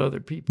about other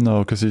people. No,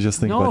 because you just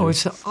think about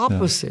it's the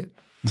opposite.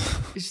 Yeah.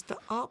 It's the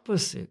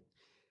opposite.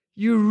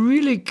 You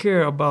really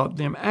care about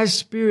them as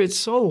spirit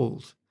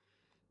souls.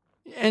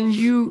 And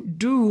you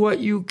do what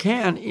you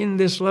can in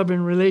this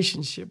loving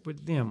relationship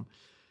with them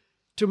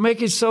to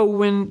make it so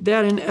when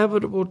that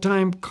inevitable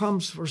time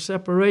comes for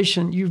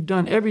separation, you've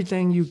done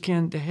everything you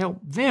can to help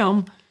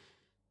them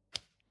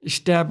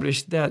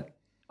establish that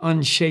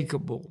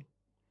unshakable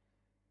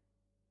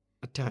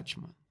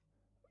attachment.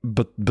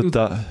 But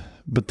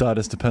that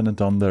is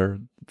dependent on their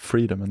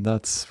freedom, and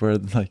that's where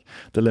the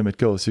limit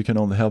goes. You can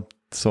only help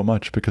so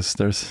much because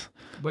there's.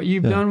 But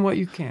you've done what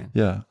you can.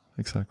 Yeah,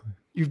 exactly.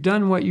 You've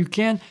done what you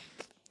can.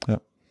 Yeah.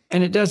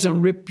 And it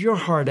doesn't rip your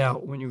heart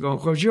out when you go,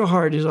 because your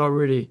heart is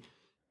already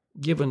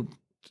given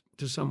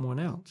to someone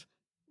else.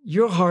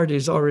 Your heart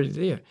is already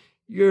there.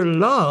 Your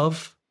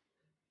love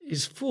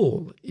is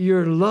full.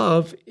 Your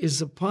love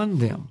is upon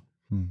them.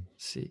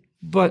 See,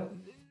 but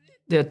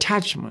the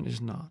attachment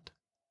is not.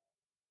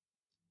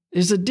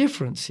 There's a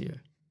difference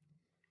here.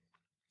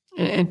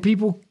 And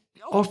people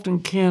often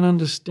can't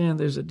understand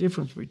there's a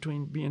difference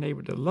between being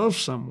able to love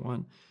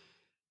someone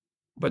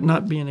but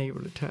not being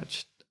able to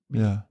attach.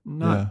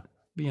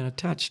 Being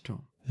attached to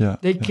them. Yeah.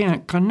 They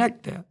can't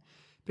connect that.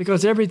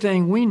 Because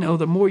everything we know,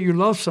 the more you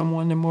love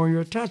someone, the more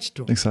you're attached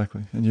to them.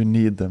 Exactly. And you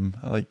need them.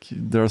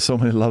 There are so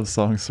many love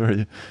songs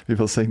where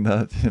people sing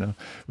that,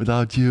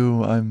 without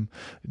you, I'm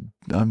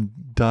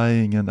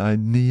dying and I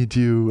need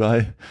you.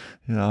 I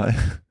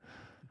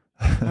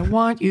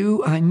want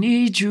you, I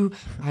need you,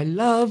 I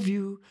love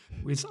you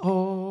with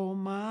all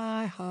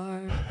my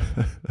heart.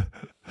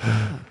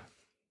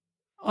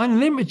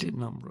 Unlimited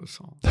number of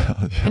songs.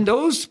 And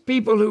those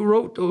people who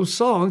wrote those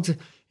songs,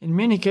 in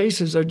many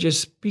cases, are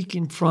just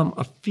speaking from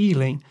a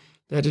feeling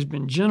that has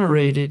been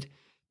generated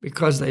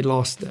because they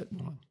lost that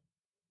one.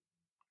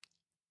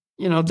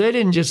 They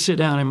didn't just sit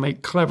down and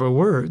make clever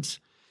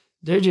words.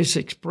 They're just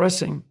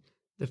expressing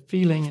the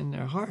feeling in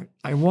their heart.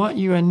 I want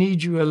you, I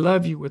need you, I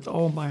love you with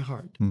all my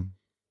heart.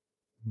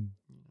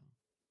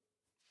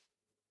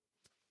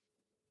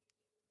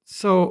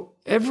 So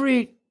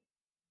every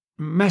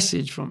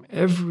message from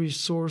every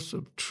source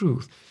of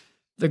truth,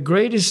 the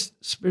greatest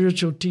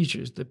spiritual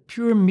teachers, the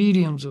pure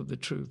mediums of the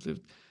truth,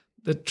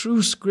 the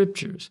true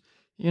scriptures,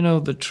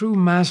 the true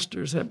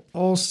masters have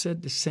all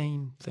said the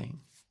same thing.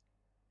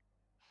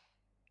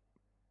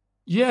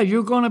 Yeah,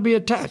 you're going to be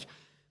attached.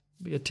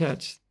 Be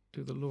attached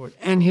to the Lord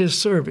and His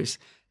service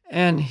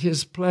and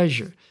His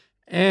pleasure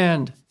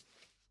and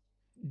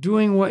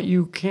doing what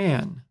you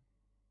can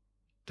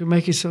to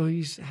make it so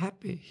He's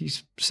happy,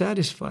 He's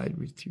satisfied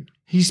with you,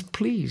 He's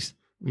pleased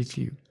with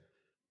you.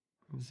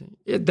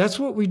 That's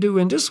what we do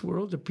in this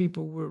world, the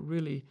people we're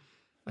really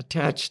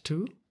attached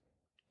to.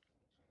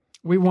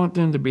 We want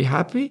them to be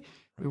happy.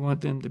 We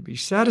want them to be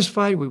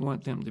satisfied. We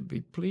want them to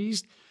be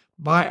pleased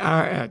by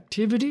our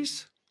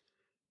activities.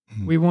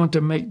 Mm-hmm. We want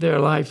to make their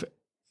life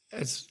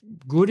as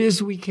good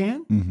as we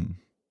can. Mm-hmm.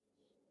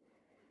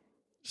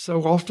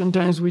 So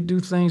oftentimes we do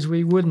things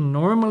we wouldn't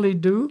normally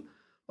do.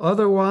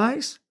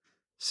 otherwise,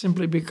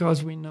 simply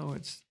because we know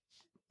it's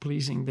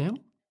pleasing them.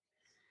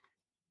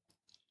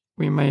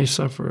 We may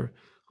suffer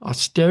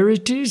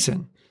austerities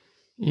and,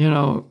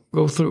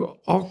 go through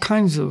all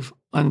kinds of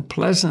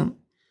unpleasant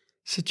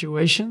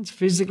situations,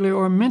 physically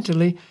or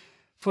mentally,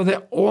 for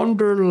the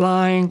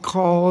underlying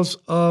cause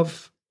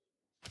of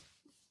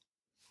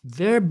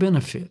their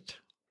benefit.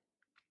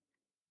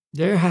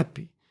 They're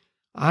happy.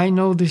 I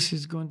know this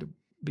is going to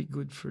be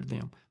good for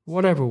them.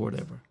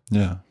 Whatever.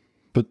 Yeah.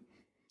 But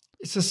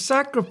it's a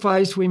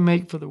sacrifice we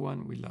make for the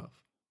one we love.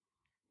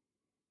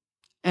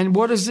 And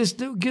what does this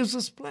do? It gives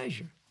us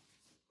pleasure.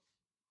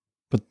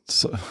 But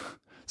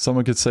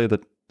someone could say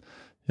that,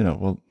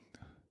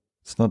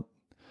 it's not,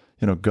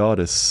 God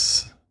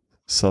is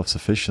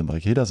self-sufficient.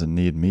 Like, he doesn't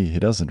need me. He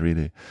doesn't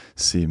really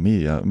see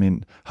me. I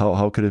mean,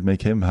 how could it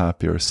make him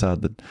happy or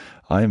sad that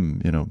I'm,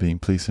 being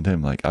pleasing to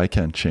him? Like, I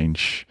can't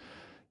change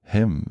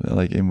him.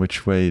 Like, in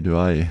which way do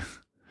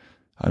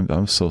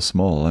I'm so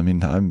small. I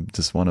mean, I'm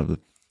just one of the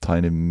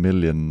tiny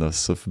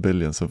millions of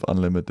billions of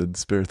unlimited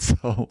spirit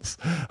souls.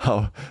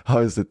 How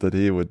is it that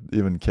he would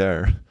even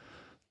care?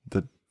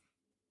 That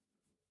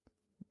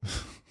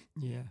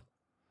yeah,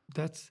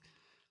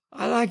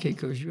 I like it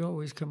because you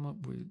always come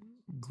up with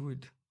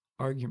good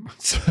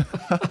arguments.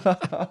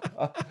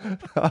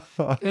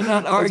 They're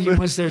not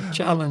arguments; they're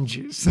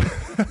challenges.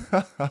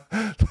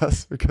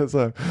 That's because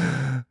I'm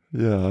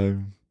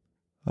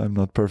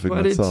not perfect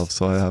but myself,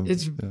 so I have.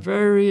 It's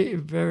very,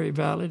 very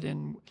valid,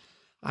 and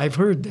I've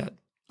heard that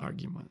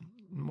argument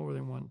more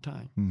than one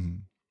time.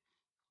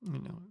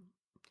 Mm-hmm.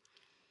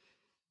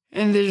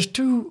 And there's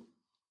two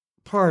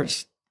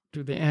parts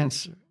to the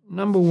answer.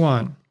 Number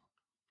one,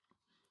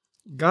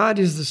 God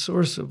is the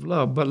source of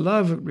love, but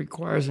love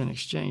requires an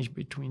exchange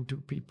between two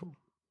people.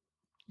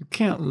 You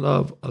can't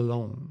love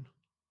alone.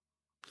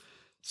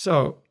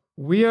 So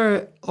we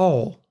are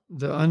all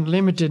the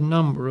unlimited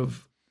number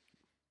of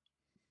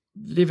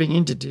living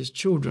entities,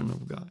 children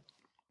of God.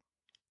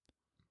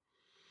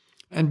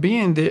 And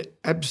being the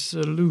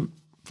absolute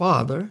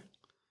Father,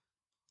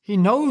 he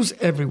knows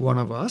every one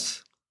of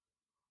us,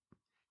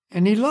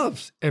 and he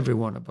loves every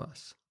one of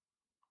us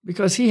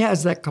because he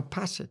has that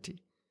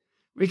capacity.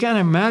 We can't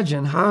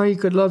imagine how he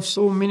could love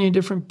so many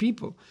different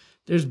people.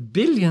 There's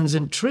billions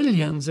and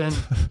trillions, and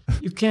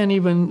you can't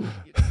even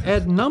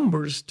add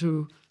numbers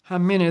to how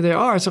many there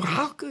are. So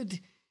how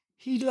could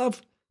he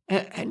love,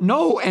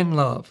 know and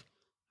love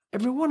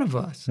every one of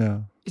us? Yeah.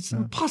 It's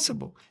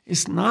impossible.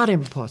 It's not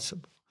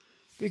impossible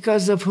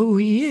because of who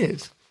he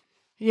is.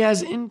 He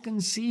has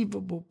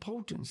inconceivable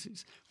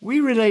potencies. We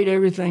relate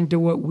everything to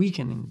what we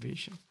can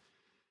envision.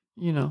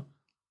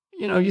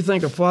 You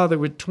think a father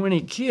with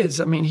 20 kids,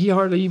 I mean, he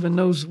hardly even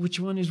knows which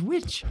one is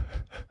which.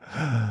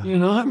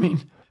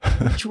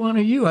 Which one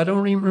are you? I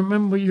don't even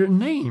remember your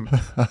name,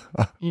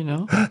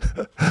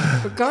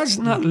 But God's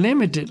not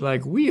limited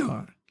like we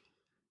are.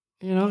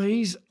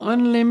 He's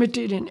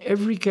unlimited in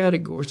every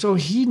category. So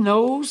he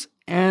knows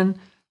and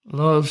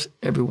loves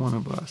every one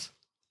of us,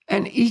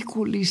 and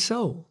equally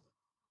so.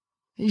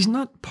 He's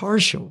not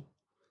partial.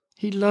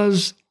 He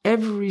loves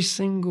every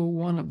single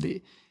one of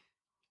the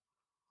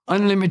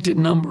unlimited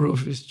number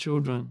of his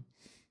children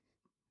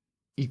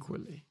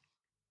equally.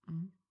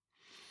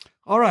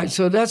 All right,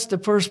 so that's the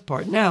first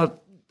part. Now,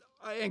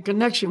 in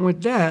connection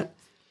with that,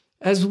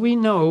 as we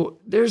know,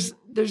 there's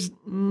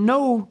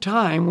no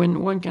time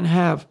when one can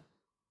have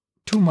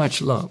too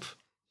much love.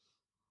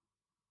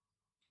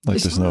 Like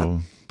it's there's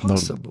no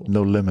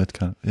limit.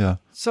 Yeah.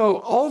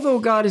 So although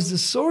God is the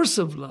source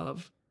of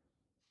love,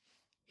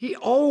 he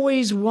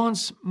always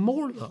wants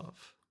more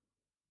love.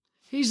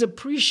 He's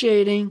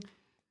appreciating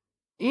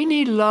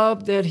any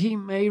love that he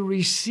may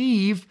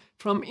receive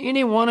from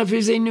any one of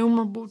his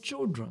innumerable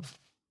children.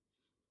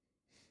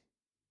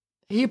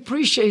 He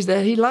appreciates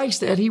that. He likes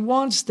that. He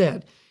wants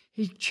that.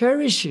 He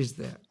cherishes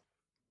that.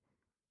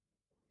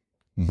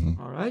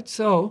 Mm-hmm. All right?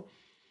 So,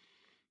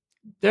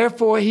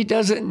 therefore, he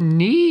doesn't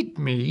need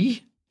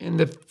me in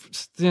the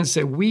sense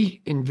that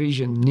we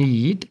envision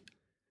need,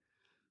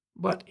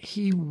 but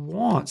he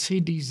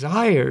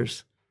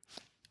desires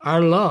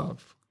our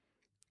love.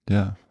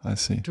 Yeah, I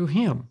see. To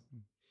him.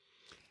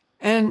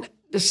 And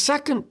the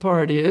second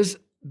part is,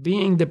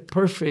 being the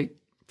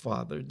perfect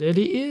father that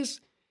he is,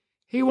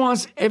 he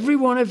wants every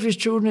one of his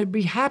children to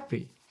be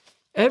happy.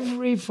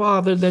 Every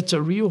father that's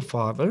a real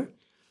father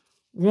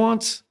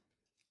wants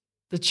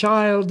the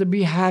child to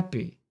be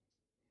happy.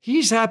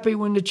 He's happy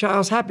when the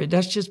child's happy.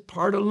 That's just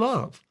part of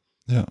love.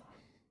 Yeah.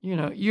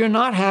 You're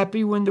not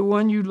happy when the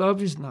one you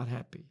love is not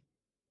happy.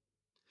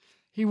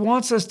 He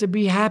wants us to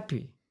be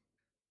happy.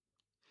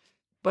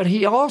 But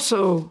he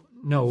also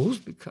knows,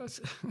 because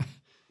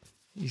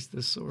he's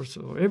the source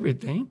of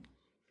everything,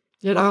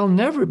 that I'll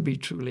never be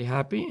truly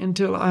happy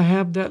until I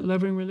have that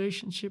loving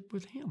relationship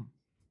with him.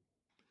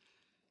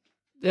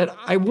 That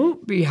I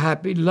won't be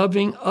happy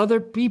loving other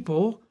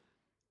people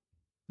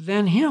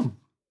than him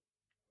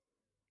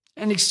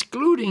and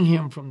excluding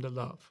him from the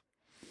love.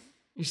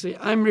 You see,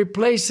 I'm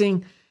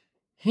replacing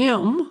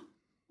him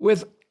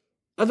with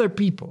other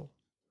people,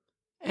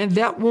 and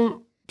that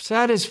won't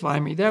satisfy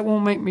me. That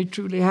won't make me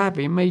truly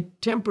happy. It may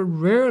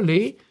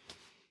temporarily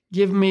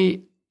give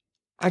me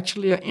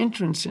actually an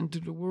entrance into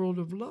the world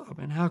of love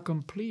and how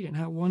complete and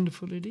how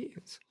wonderful it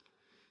is.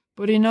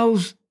 But he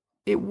knows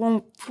it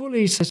won't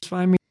fully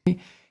satisfy me,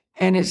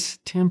 and it's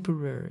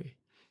temporary.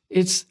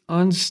 It's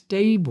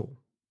unstable.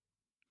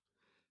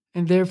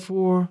 And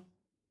therefore,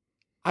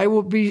 I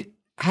will be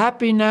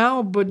happy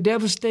now, but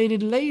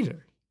devastated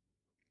later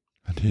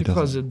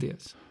because of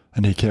this.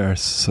 And he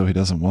cares, so he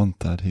doesn't want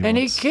that. He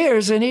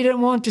cares, and he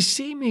doesn't want to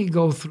see me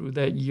go through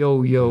that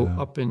yo-yo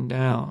up and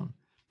down,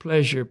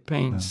 pleasure,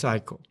 pain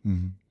cycle.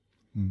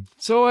 Mm-hmm. Mm-hmm.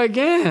 So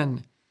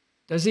again,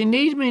 does he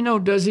need me? No.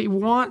 Does he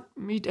want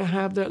me to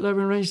have that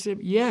loving relationship?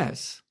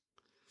 Yes.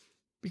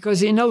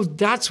 Because he knows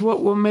that's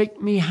what will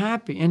make me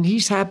happy, and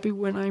he's happy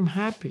when I'm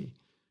happy.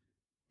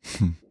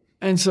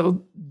 And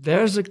so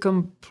there's a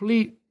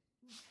complete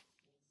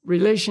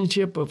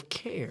relationship of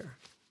care.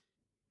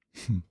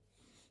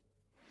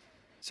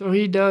 So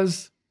he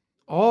does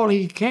all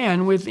he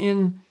can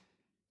within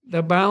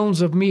the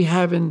bounds of me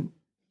having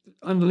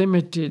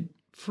unlimited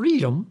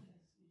freedom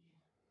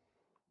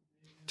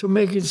to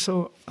make it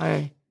so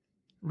I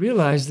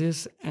realize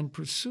this and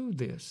pursue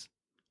this.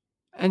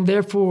 And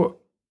therefore,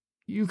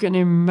 you can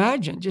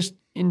imagine, just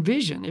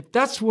envision, if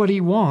that's what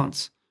he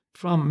wants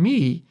from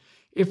me,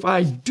 if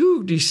I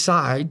do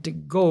decide to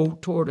go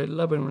toward a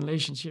loving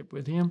relationship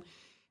with him,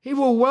 he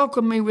will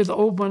welcome me with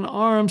open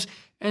arms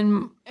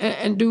and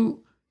do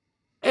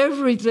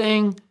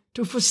everything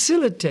to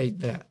facilitate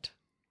that.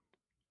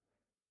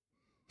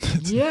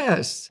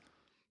 Yes,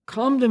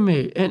 come to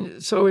me.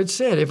 And so it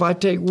said, if I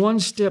take one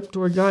step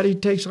toward God, he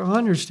takes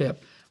 100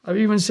 steps. I've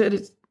even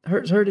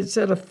heard it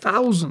said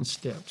 1,000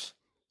 steps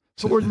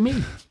toward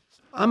me.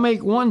 I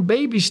make one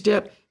baby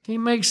step, he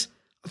makes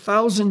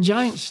 1,000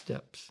 giant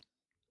steps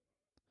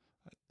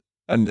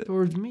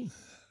towards me.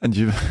 And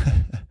you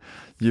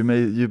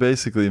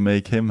basically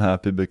make him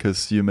happy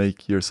because you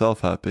make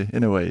yourself happy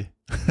in a way.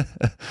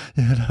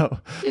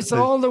 It's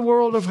all the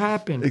world of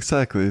happiness.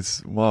 Exactly.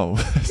 It's wow.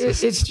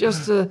 It's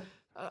just a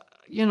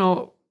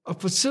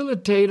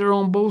facilitator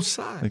on both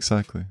sides.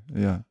 Exactly.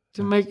 Yeah.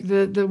 To make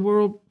the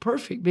world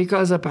perfect,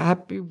 because a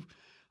happy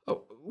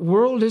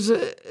world is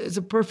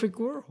a perfect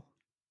world.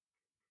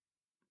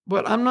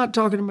 But I'm not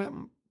talking about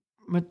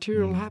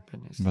material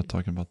happiness. I'm not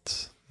talking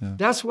about. Yeah.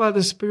 That's why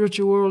the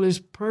spiritual world is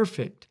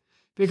perfect,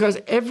 because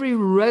every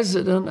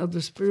resident of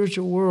the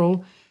spiritual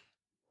world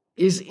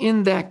is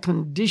in that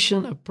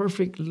condition of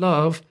perfect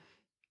love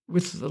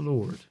with the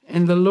Lord.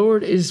 And the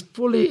Lord is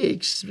fully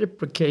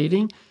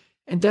reciprocating,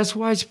 and that's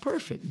why it's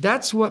perfect.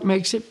 That's what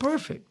makes it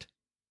perfect.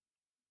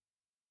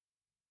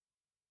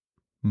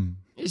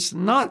 It's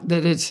not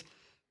that it's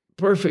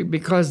perfect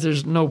because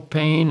there's no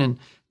pain and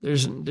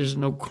there's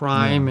no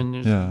crime and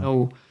there's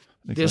no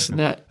this and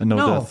that. And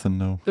no death and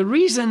no... The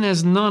reason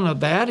there's none of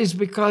that is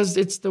because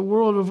it's the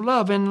world of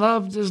love, and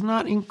love does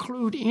not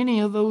include any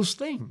of those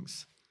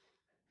things.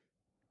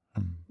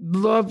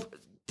 Love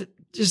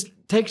just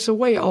takes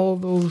away all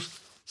those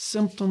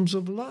symptoms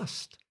of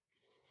lust.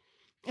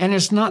 And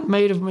it's not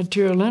made of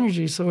material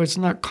energy, so it's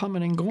not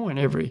coming and going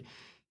every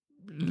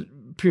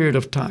period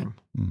of time.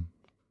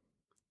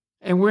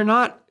 And we're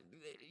not,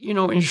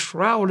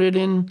 enshrouded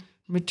in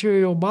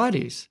material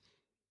bodies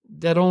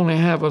that only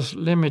have a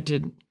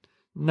limited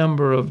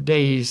number of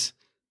days,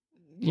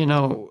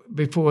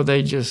 before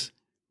they just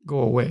go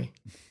away.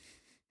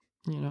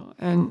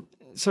 And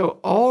so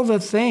all the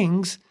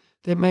things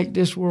that make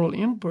this world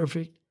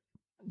imperfect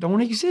don't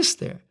exist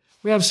there.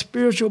 We have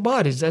spiritual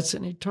bodies. That's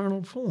an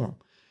eternal form.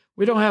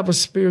 We don't have a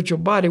spiritual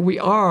body. We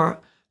are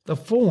the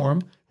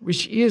form,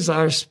 which is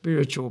our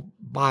spiritual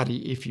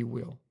body, if you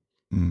will.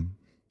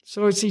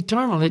 So it's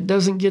eternal. It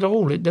doesn't get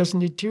old. It doesn't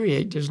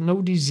deteriorate. There's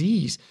no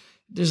disease.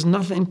 There's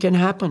nothing can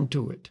happen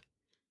to it.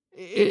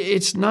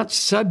 It's not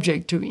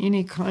subject to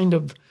any kind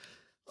of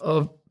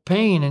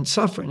pain and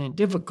suffering and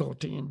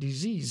difficulty and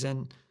disease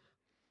and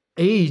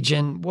age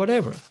and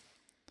whatever,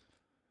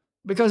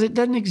 because it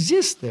doesn't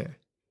exist there.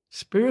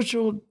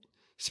 Spirit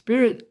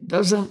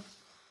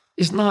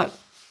is not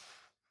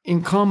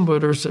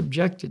encumbered or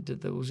subjected to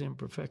those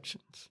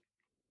imperfections.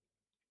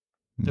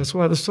 That's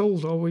why the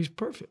soul's always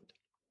perfect.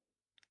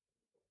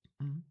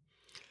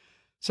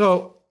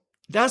 So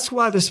that's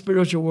why the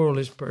spiritual world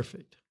is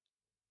perfect.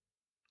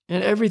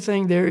 And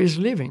everything there is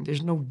living.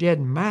 There's no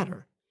dead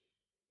matter.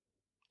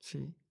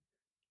 See?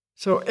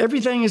 So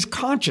everything is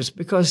conscious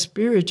because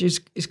spirit is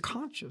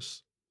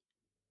conscious.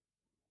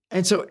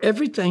 And so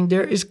everything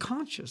there is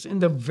conscious. In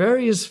the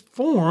various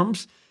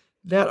forms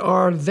that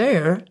are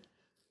there,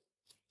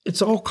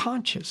 it's all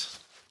conscious.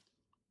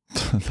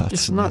 That's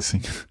it's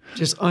amazing. Not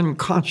just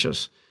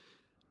unconscious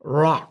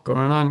rock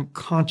or an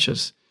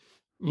unconscious,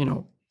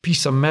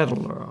 piece of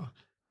metal or an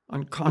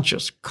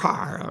unconscious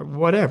car or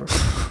whatever.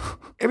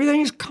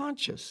 Everything is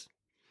conscious.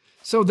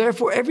 So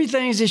therefore,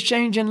 everything is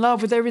exchanging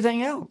love with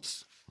everything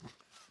else.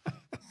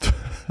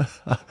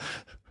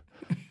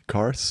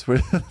 Cars?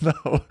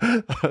 No.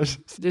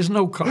 There's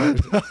no cars.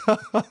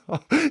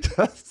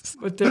 Yes.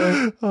 But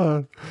there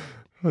are,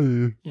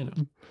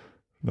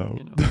 No.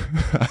 You know,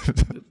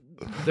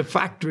 the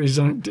factories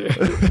aren't there.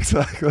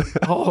 Exactly.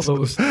 All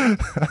those.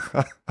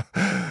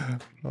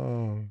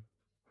 Oh.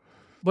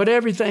 But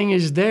everything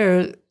is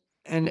there,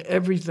 and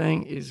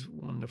everything is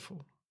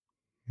wonderful.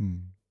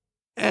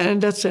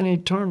 And that's an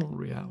eternal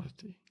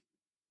reality.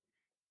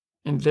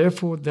 And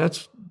therefore,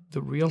 that's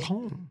the real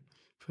home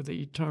for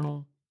the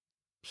eternal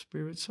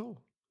spirit soul,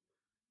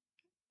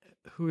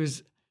 who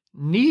is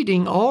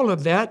needing all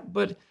of that,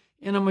 but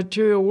in a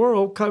material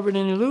world covered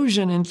in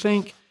illusion, and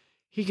think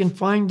he can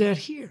find that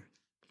here.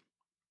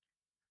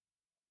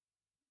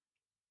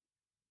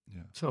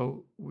 Yeah.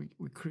 So we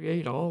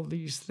create all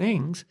these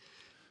things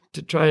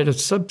to try to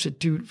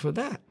substitute for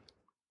that.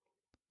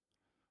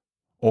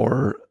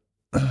 Or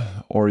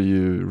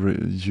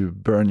you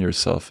burn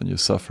yourself and you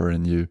suffer,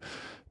 and you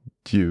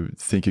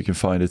think you can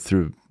find it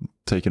through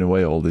taking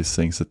away all these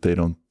things that they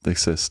don't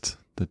exist,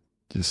 that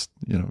just,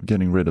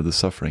 getting rid of the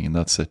suffering, and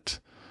that's it.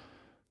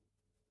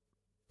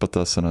 But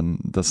that's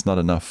not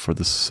enough for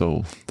the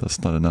soul.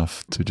 That's not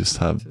enough to just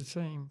have It's the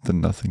same. the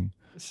nothing.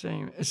 The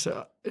same. It's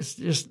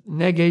just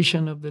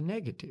negation of the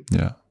negative.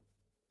 Yeah.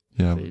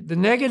 Yeah. See, the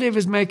negative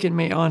is making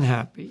me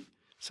unhappy.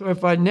 So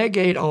if I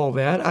negate all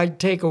that, I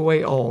take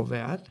away all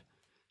that,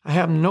 I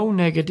have no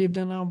negative,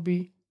 then I'll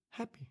be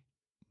happy.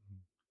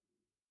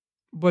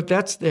 But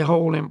that's the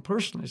whole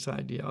impersonalist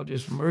idea. I'll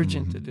just merge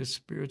into this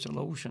spiritual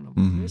ocean of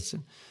bliss,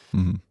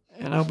 and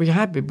I'll be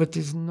happy. But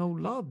there's no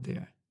love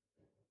there,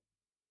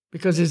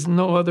 because there's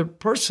no other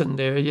person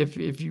there.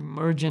 If you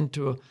merge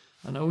into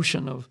an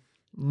ocean of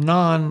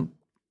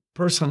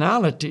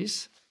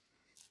non-personalities,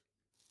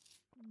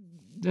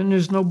 then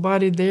there's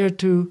nobody there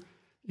to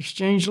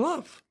exchange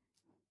love.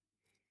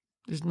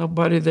 There's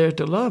nobody there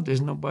to love.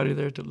 There's nobody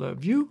there to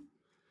love you.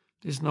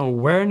 There's no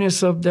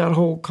awareness of that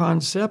whole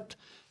concept.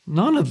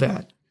 None of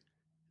that.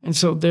 And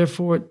so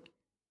therefore,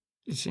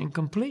 it's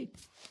incomplete.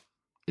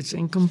 It's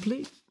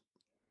incomplete.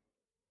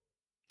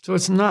 So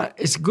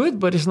it's good,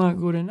 but it's not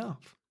good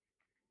enough.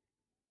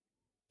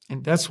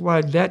 And that's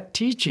why that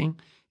teaching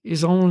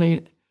is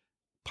only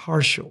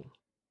partial.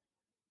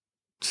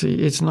 See,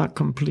 it's not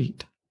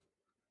complete.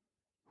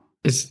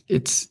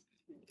 It's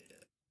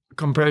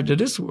compared to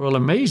this world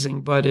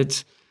amazing, but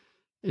it's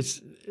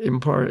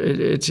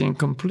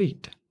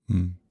incomplete.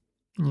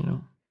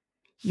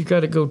 You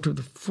got to go to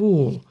the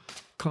full,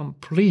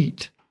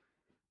 complete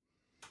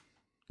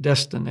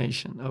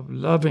destination of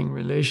loving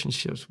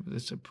relationships with the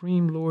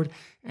Supreme Lord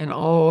and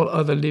all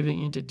other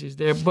living entities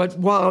there. But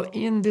while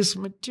in this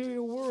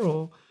material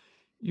world,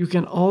 you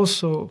can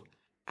also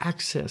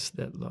access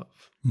that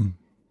love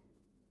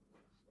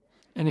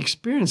and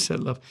experience that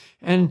love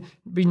and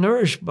be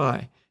nourished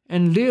by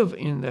and live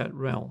in that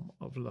realm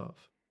of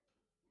love.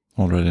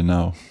 Already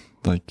now,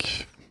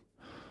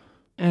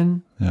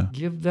 and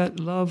give that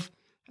love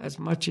as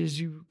much as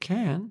you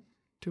can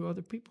to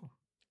other people.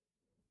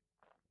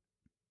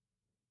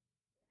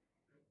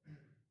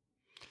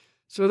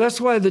 So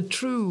that's why the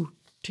true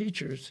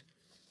teachers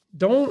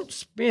don't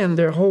spend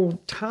their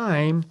whole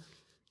time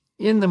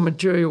in the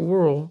material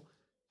world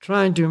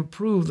trying to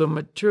improve the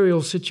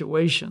material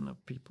situation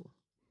of people.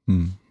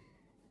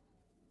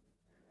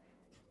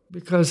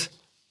 Because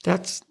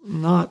that's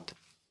not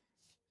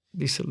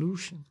the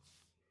solution.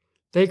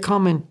 They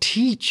come and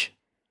teach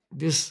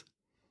this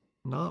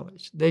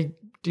knowledge. They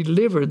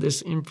deliver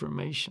this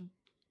information.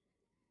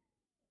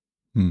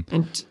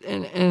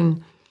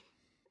 And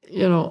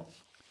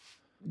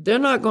they're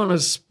not going to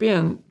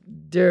spend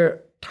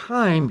their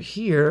time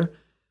here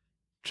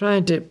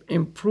trying to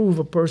improve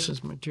a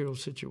person's material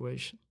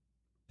situation.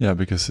 Yeah,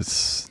 because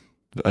it's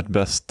at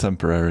best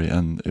temporary,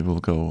 and it will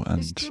go. And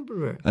it's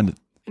temporary. And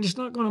it's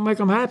not going to make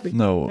them happy.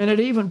 No. And it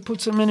even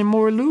puts them in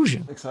more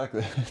illusion.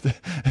 Exactly.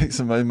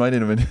 So it might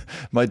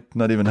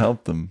not even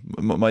help them.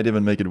 Might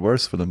even make it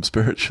worse for them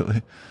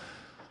spiritually.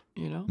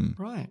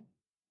 Right.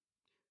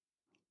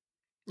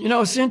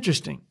 It's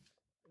interesting.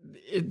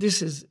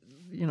 This is,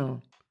 a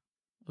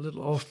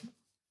little off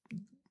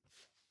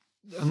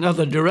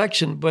another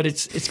direction, but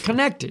it's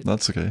connected.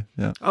 That's okay.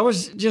 Yeah. I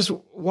was just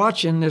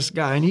watching this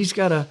guy, and he's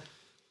got a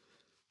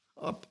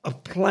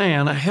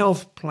plan, a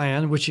health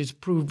plan, which has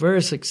proved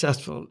very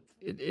successful.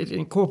 It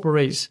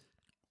incorporates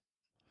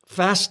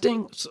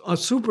fasting,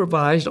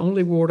 supervised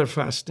only water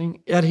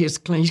fasting at his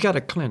clinic. He's got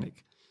a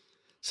clinic.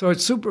 So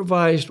it's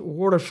supervised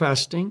water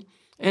fasting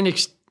and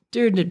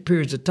extended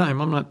periods of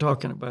time. I'm not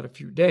talking about a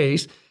few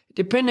days,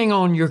 depending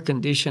on your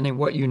condition and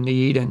what you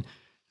need and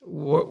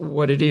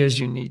what it is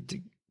you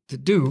need to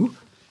do.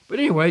 But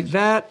anyway,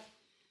 that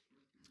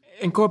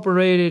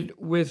incorporated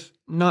with,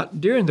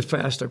 not during the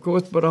fast, of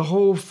course, but a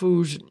whole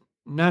foods,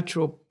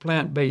 natural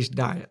plant-based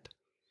diet.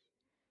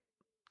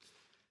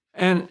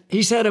 And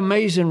he's had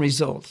amazing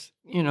results,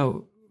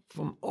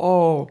 from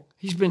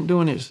he's been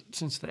doing this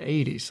since the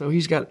 80s. So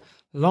he's got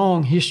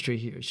long history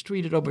here. He's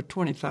treated over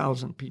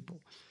 20,000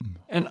 people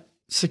and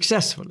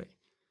successfully,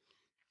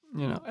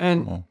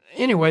 and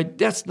anyway,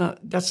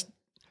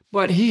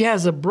 but he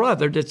has a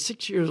brother that's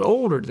 6 years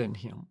older than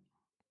him.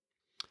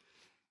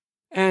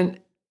 And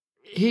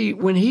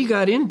when he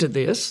got into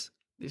this,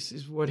 this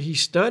is what he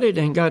studied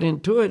and got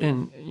into it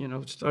and,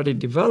 started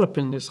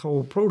developing this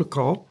whole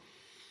protocol.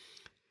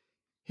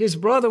 His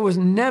brother was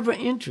never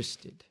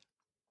interested.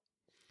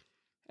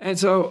 And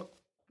so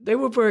they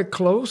were very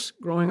close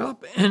growing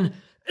up. And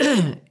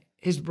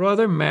his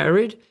brother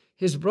married.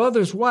 His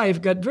brother's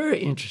wife got very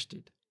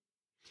interested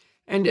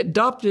and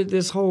adopted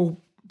this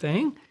whole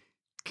thing,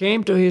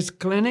 came to his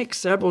clinic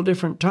several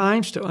different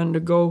times to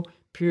undergo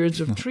periods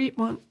of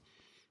treatment,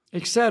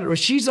 etc.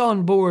 She's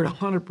on board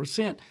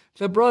 100%.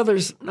 The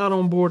brother's not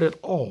on board at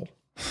all.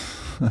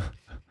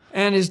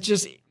 And is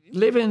just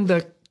living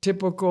the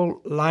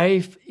typical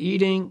life,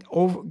 eating,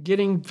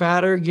 getting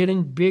fatter,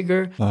 getting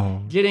bigger,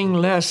 getting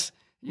less,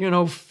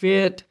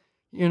 fit,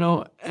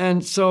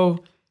 and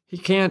so he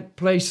can't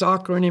play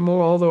soccer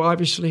anymore, although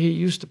obviously he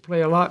used to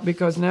play a lot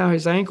because now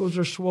his ankles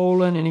are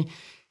swollen and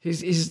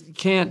he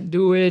can't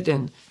do it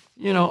and,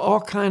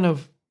 all kind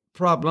of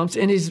problems.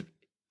 And his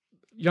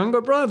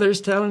younger brother's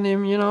telling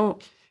him,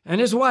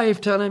 and his wife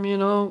telling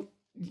him,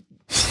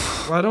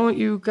 why don't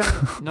you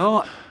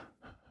no,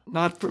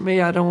 not for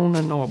me, I don't want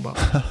to know about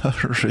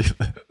it. Really?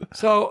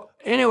 So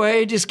anyway,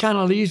 he just kind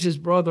of leaves his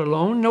brother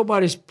alone.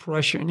 Nobody's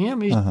pressuring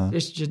him.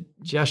 It's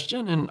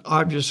suggestion, and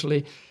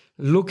obviously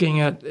looking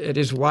at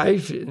his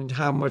wife and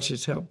how much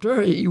it's helped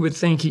her, you would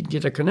think he'd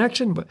get a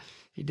connection, but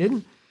he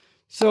didn't.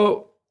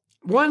 So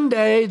one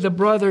day, the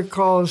brother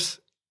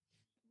calls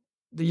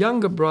the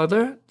younger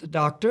brother, the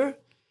doctor,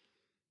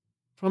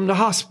 from the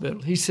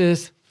hospital. He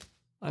says,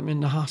 I'm in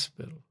the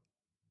hospital.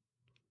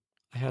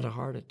 I had a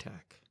heart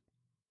attack.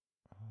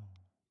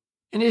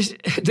 And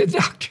the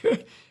doctor,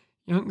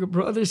 younger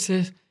brother,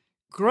 says,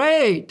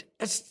 great,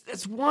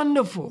 that's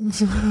wonderful. He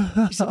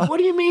said, what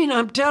do you mean?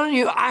 I'm telling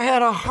you, I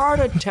had a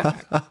heart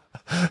attack.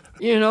 Okay.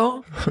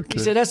 He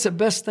said, that's the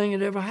best thing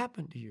that ever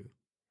happened to you.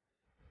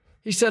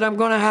 He said, I'm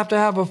going to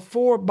have a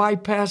 4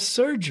 bypass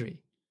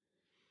surgery.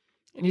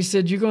 And he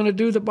said, you're going to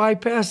do the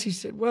bypass? He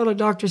said, well, the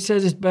doctor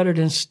says it's better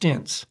than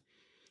stents.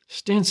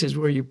 Stents is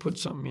where you put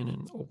something in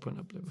and open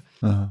up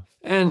the...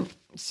 And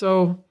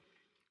so,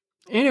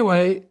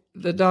 anyway,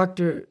 the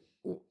doctor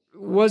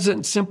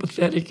wasn't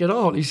sympathetic at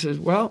all. He says,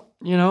 well,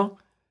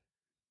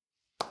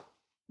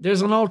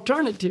 there's an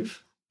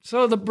alternative.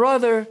 So the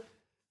brother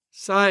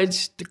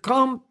decides to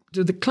come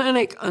to the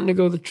clinic,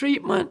 undergo the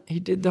treatment. He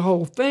did the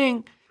whole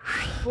thing,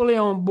 fully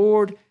on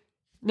board,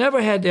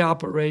 never had the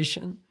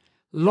operation,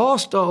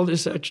 lost all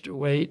this extra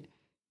weight,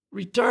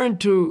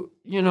 returned to,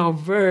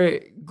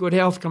 very good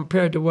health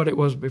compared to what it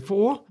was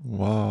before.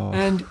 Wow.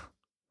 And,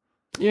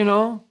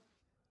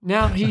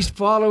 now he's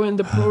following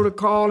the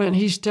protocol and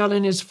he's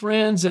telling his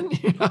friends and,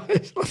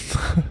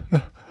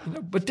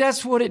 but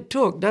that's what it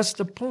took. That's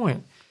the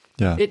point.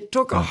 Yeah. It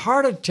took a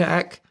heart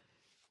attack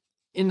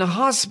in the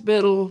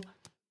hospital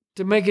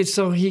to make it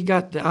so he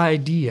got the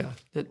idea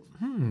that,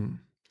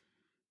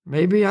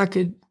 maybe I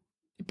could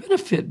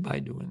benefit by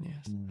doing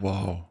this.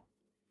 Wow.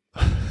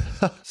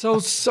 So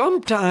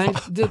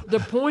sometimes,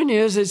 the point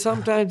is that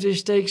sometimes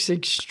it takes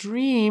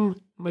extreme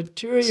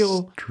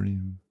material,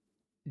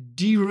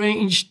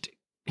 deranged,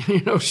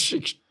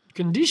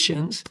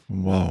 conditions.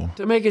 Wow.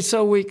 To make it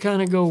so we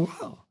kind of go,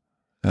 wow.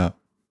 Yeah.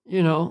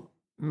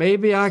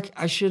 Maybe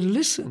I should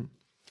listen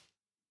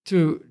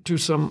to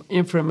some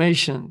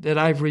information that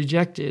I've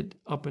rejected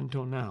up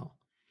until now.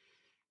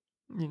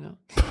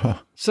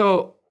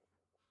 So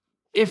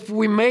if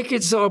we make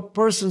it so a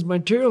person's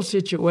material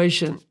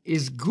situation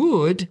is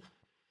good,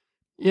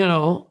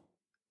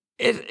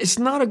 it's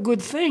not a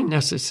good thing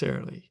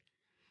necessarily,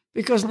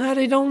 because now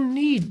they don't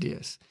need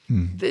this.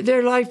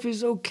 Their life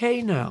is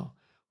okay now.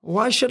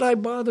 Why should I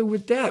bother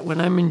with that when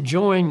I'm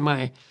enjoying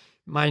my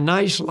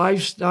nice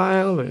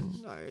lifestyle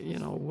and,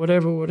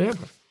 whatever,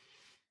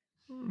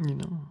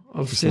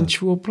 of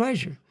sensual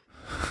pleasure?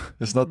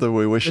 It's not that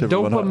we wish the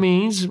everyone...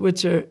 dopamines,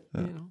 which are,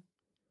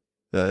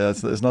 Yeah,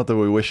 it's not that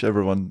we wish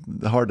everyone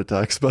heart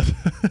attacks, but...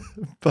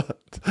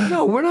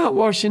 No, we're not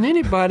wishing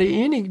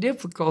anybody any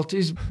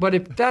difficulties, but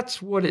if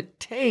that's what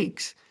it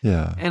takes,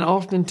 and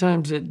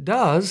oftentimes it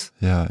does...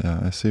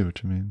 Yeah, I see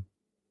what you mean.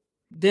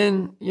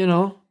 Then,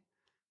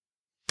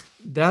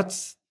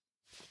 that's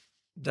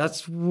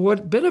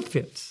what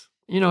benefits.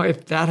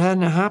 If that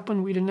hadn't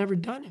happened, we'd have never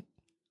done it.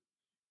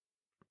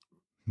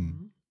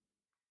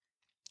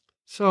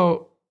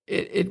 So,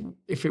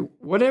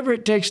 whatever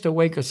it takes to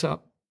wake us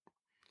up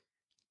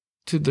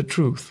to the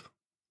truth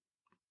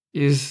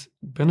is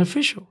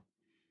beneficial.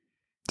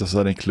 Does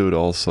that include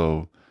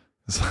also,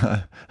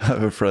 I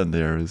have a friend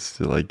here who's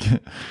like,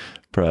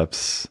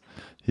 perhaps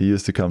he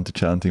used to come to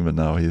chanting, but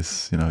now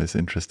he's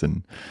interest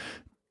in,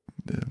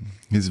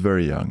 he's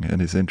very young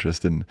and his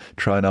interest in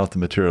trying out the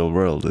material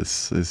world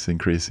is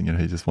increasing.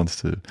 He just wants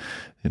to,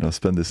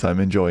 spend his time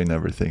enjoying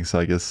everything. So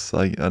I guess,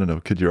 I don't know,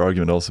 could your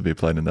argument also be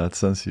applied in that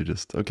sense? You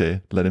just,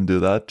 okay, let him do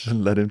that,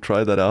 let him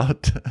try that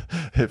out.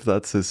 If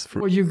that's his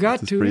freedom. Well, you got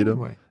to freedom.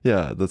 Anyway.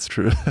 Yeah, that's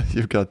true.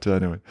 You've got to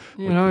anyway.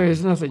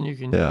 There's nothing you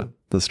can do. Yeah,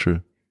 that's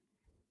true.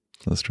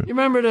 That's true. You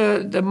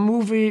remember the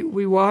movie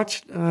we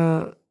watched,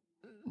 Nothing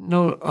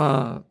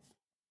to Fear?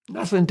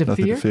 Nothing to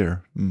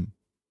Fear.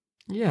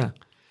 Yeah.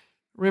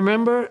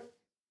 remember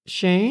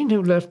Shane,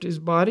 who left his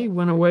body,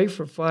 went away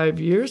for 5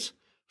 years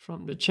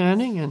from the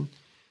chanting and,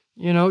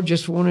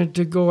 just wanted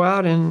to go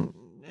out and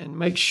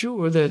make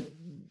sure that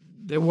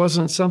there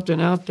wasn't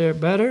something out there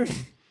better.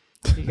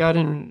 He got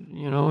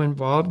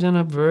involved in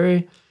a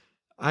very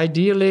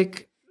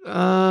idyllic,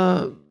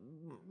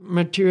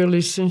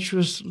 materially,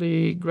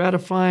 sensuously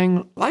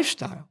gratifying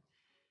lifestyle.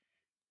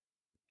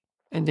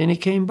 And then he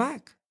came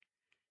back.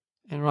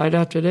 And right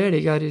after that,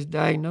 he got his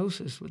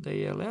diagnosis with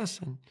ALS.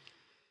 And,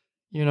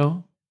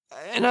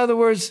 in other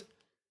words,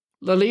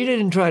 Lolita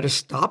didn't try to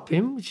stop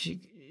him.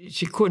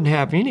 She couldn't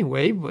have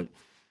anyway, but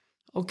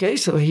okay,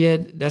 so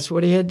that's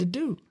what he had to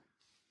do.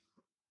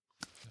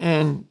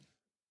 And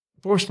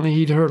fortunately,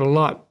 he'd heard a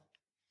lot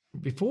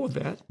before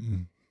that.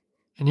 Mm.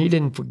 And he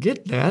didn't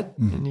forget that,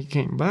 and he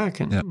came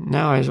back, and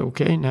now he's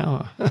okay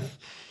now.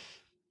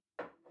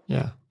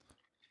 Yeah.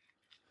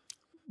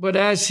 But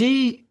as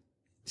he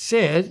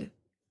said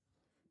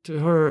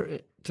to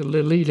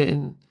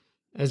Lolita,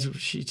 as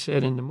she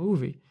said in the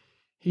movie,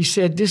 he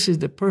said, "This is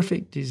the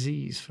perfect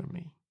disease for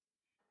me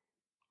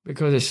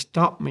because it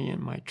stopped me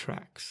in my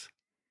tracks."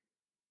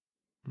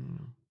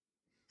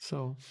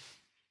 So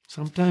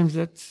sometimes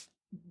that's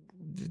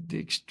the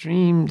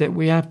extreme that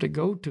we have to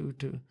go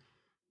to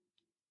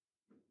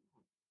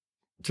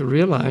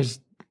realize,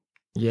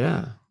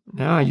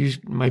 now I use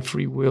my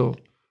free will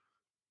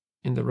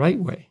in the right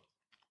way.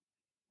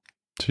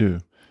 Too.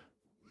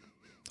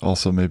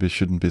 Also, maybe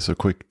shouldn't be so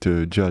quick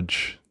to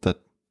judge that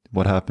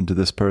what happened to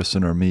this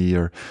person or me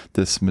or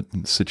this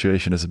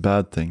situation is a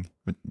bad thing.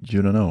 But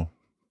you don't know.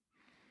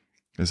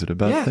 Is it a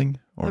bad thing?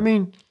 Or? I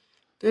mean,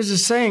 there's a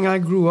saying I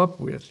grew up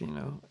with,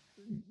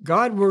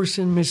 God works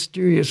in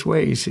mysterious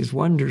ways, his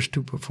wonders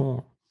to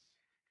perform.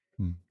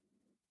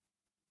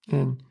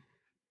 And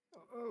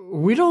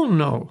we don't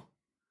know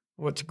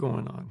what's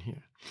going on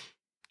here,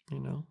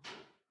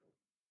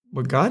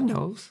 but God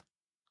knows.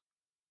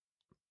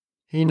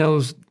 He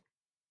knows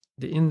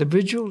the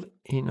individual.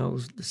 He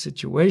knows the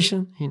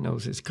situation. He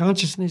knows his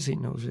consciousness. He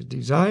knows his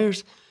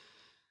desires.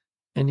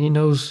 And he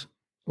knows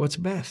what's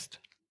best.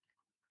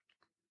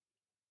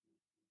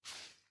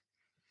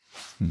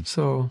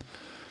 So,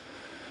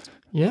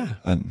 yeah.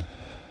 And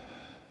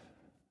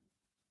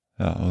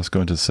I was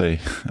going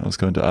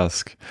to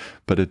ask,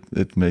 but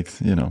it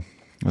makes, I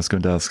was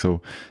going to ask,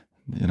 so,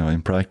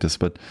 in practice,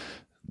 but,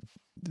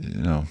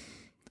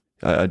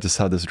 I just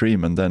had this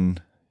dream, and then,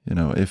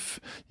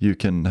 if you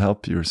can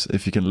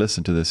if you can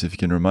listen to this, if you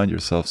can remind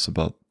yourself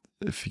about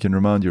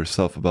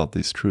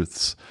these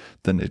truths,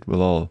 then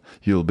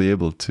you'll be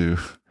able to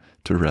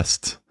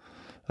rest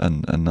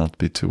and not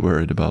be too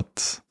worried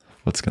about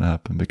what's going to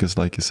happen, because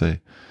like you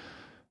say,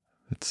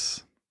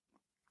 it's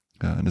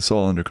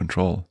all under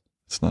control.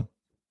 It's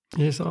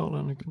all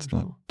under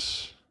control.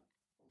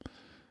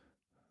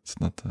 It's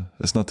not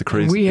the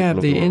crazy. And we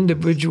have the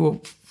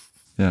individual.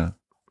 Yeah.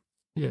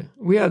 Yeah,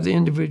 we have the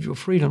individual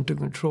freedom to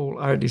control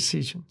our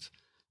decisions,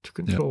 to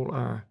control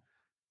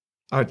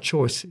our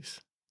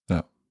choices.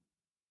 Yeah.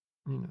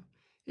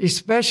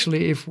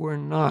 Especially if we're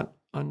not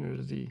under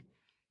the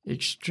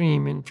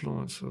extreme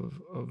influence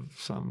of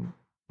some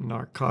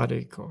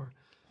narcotic or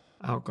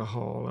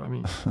alcohol. I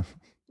mean,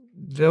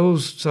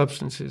 those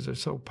substances are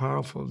so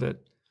powerful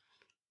that,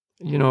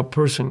 a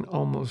person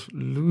almost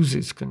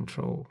loses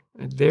control,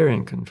 and they're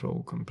in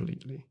control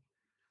completely.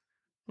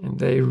 And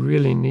they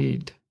really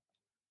need,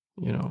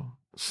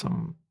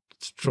 some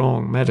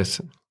strong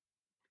medicine.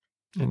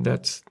 And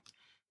that's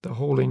the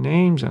holy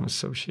names and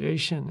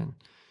association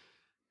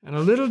and a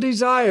little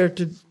desire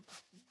to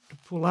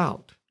pull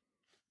out.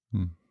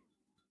 A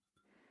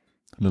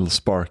little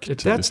spark.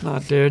 If that's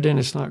not there, then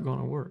it's not going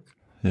to work.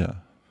 Yeah.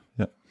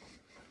 Yeah.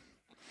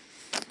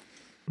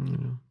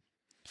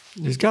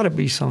 There's got to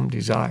be some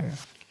desire.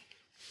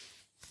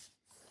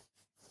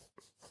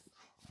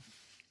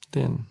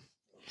 Then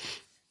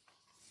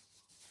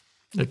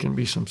there can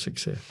be some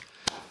success.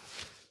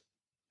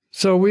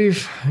 So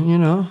we've,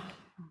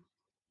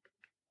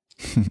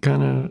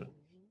 kind of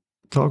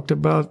talked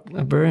about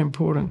a very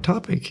important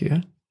topic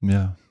here.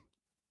 Yeah.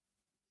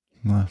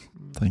 Well,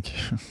 thank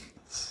you.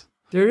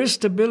 There is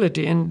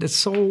stability in the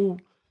soul.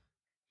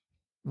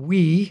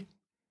 We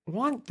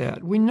want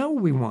that. We know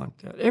we want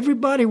that.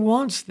 Everybody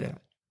wants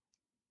that.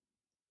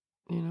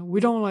 We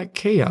don't like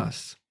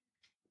chaos.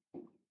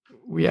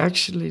 We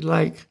actually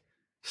like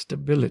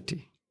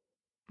stability,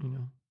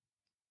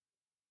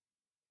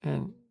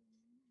 And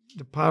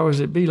the powers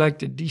that be like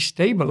to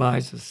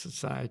destabilize a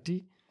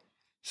society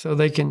so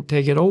they can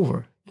take it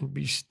over and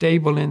be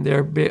stable in their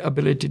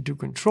ability to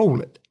control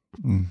it.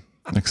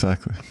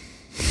 Exactly.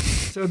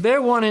 So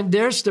they're wanting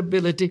their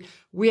stability.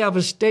 We have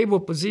a stable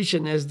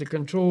position as the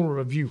controller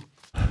of you.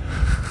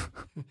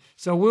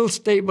 So we'll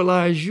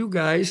stabilize you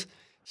guys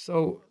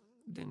so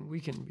then we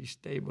can be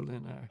stable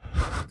in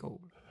our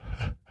goal.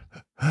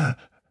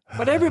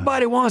 But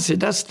everybody wants it.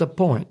 That's the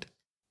point.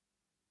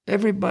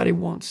 Everybody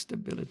wants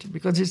stability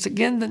because it's,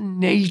 again, the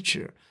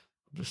nature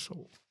of the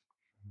soul.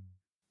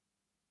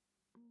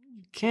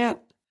 You can't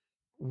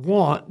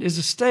want, there's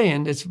a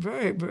saying that's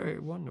very, very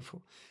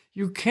wonderful.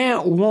 You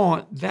can't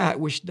want that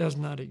which does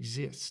not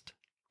exist.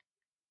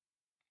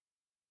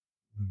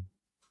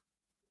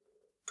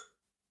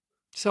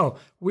 So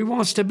we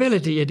want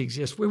stability, it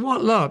exists. We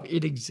want love,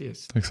 it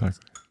exists.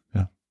 Exactly.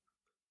 Yeah.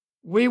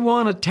 We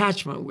want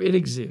attachment, it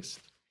exists.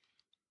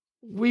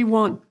 We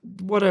want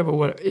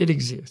whatever, it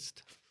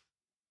exists.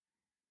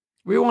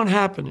 We want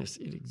happiness,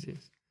 it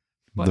exists.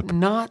 But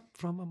not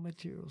from a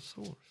material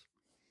source.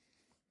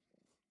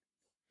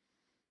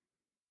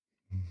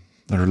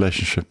 A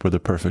relationship with the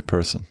perfect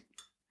person.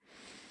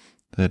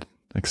 It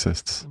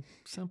exists.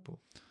 Simple.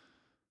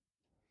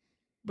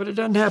 But it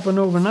doesn't happen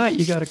overnight.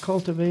 You got to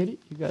cultivate it.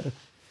 You got to,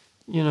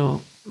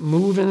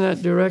 move in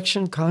that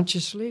direction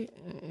consciously.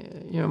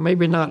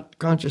 Maybe not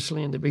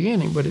consciously in the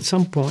beginning, but at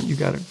some point you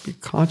got to be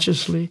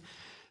consciously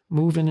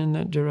moving in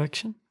that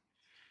direction.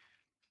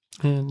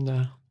 And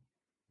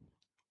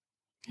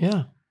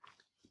there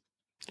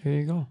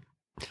you go.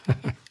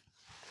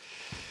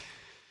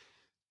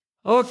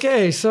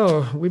 Okay,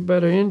 so we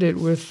better end it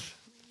with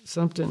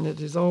something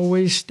that is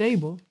always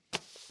stable.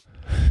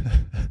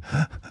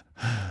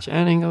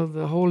 Chanting of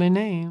the holy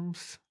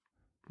names.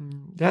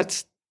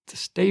 That's the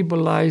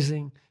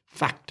stabilizing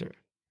factor.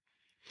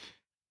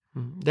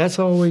 That's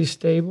always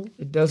stable.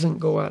 It doesn't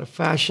go out of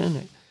fashion.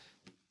 It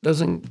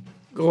doesn't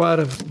go out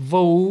of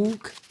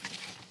vogue.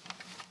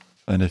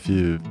 And if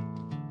you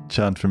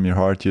chant from your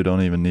heart, you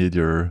don't even need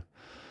your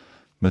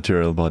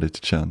material body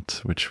to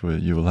chant, which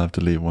you will have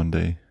to leave one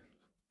day.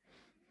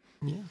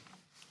 Yeah.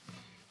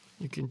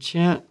 You can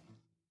chant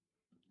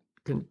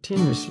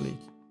continuously.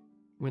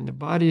 When the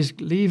body is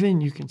leaving,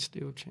 you can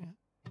still chant.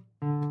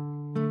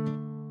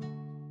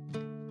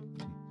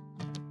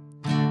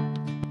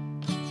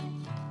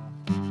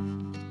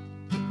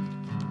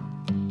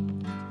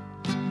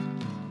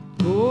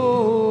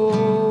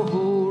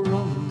 Oh,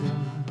 Ranga,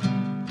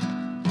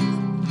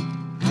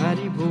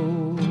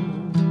 Haribo.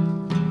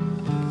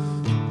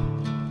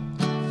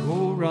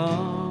 Oh,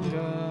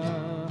 Ranga,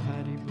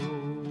 Haribo.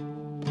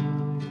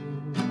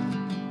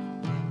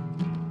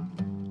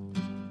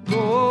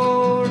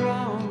 Oh,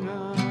 Ranga,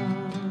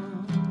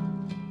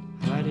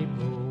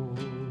 Haribo.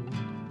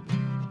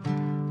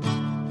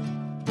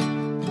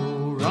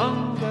 Oh,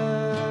 Ranga,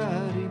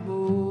 Haribo.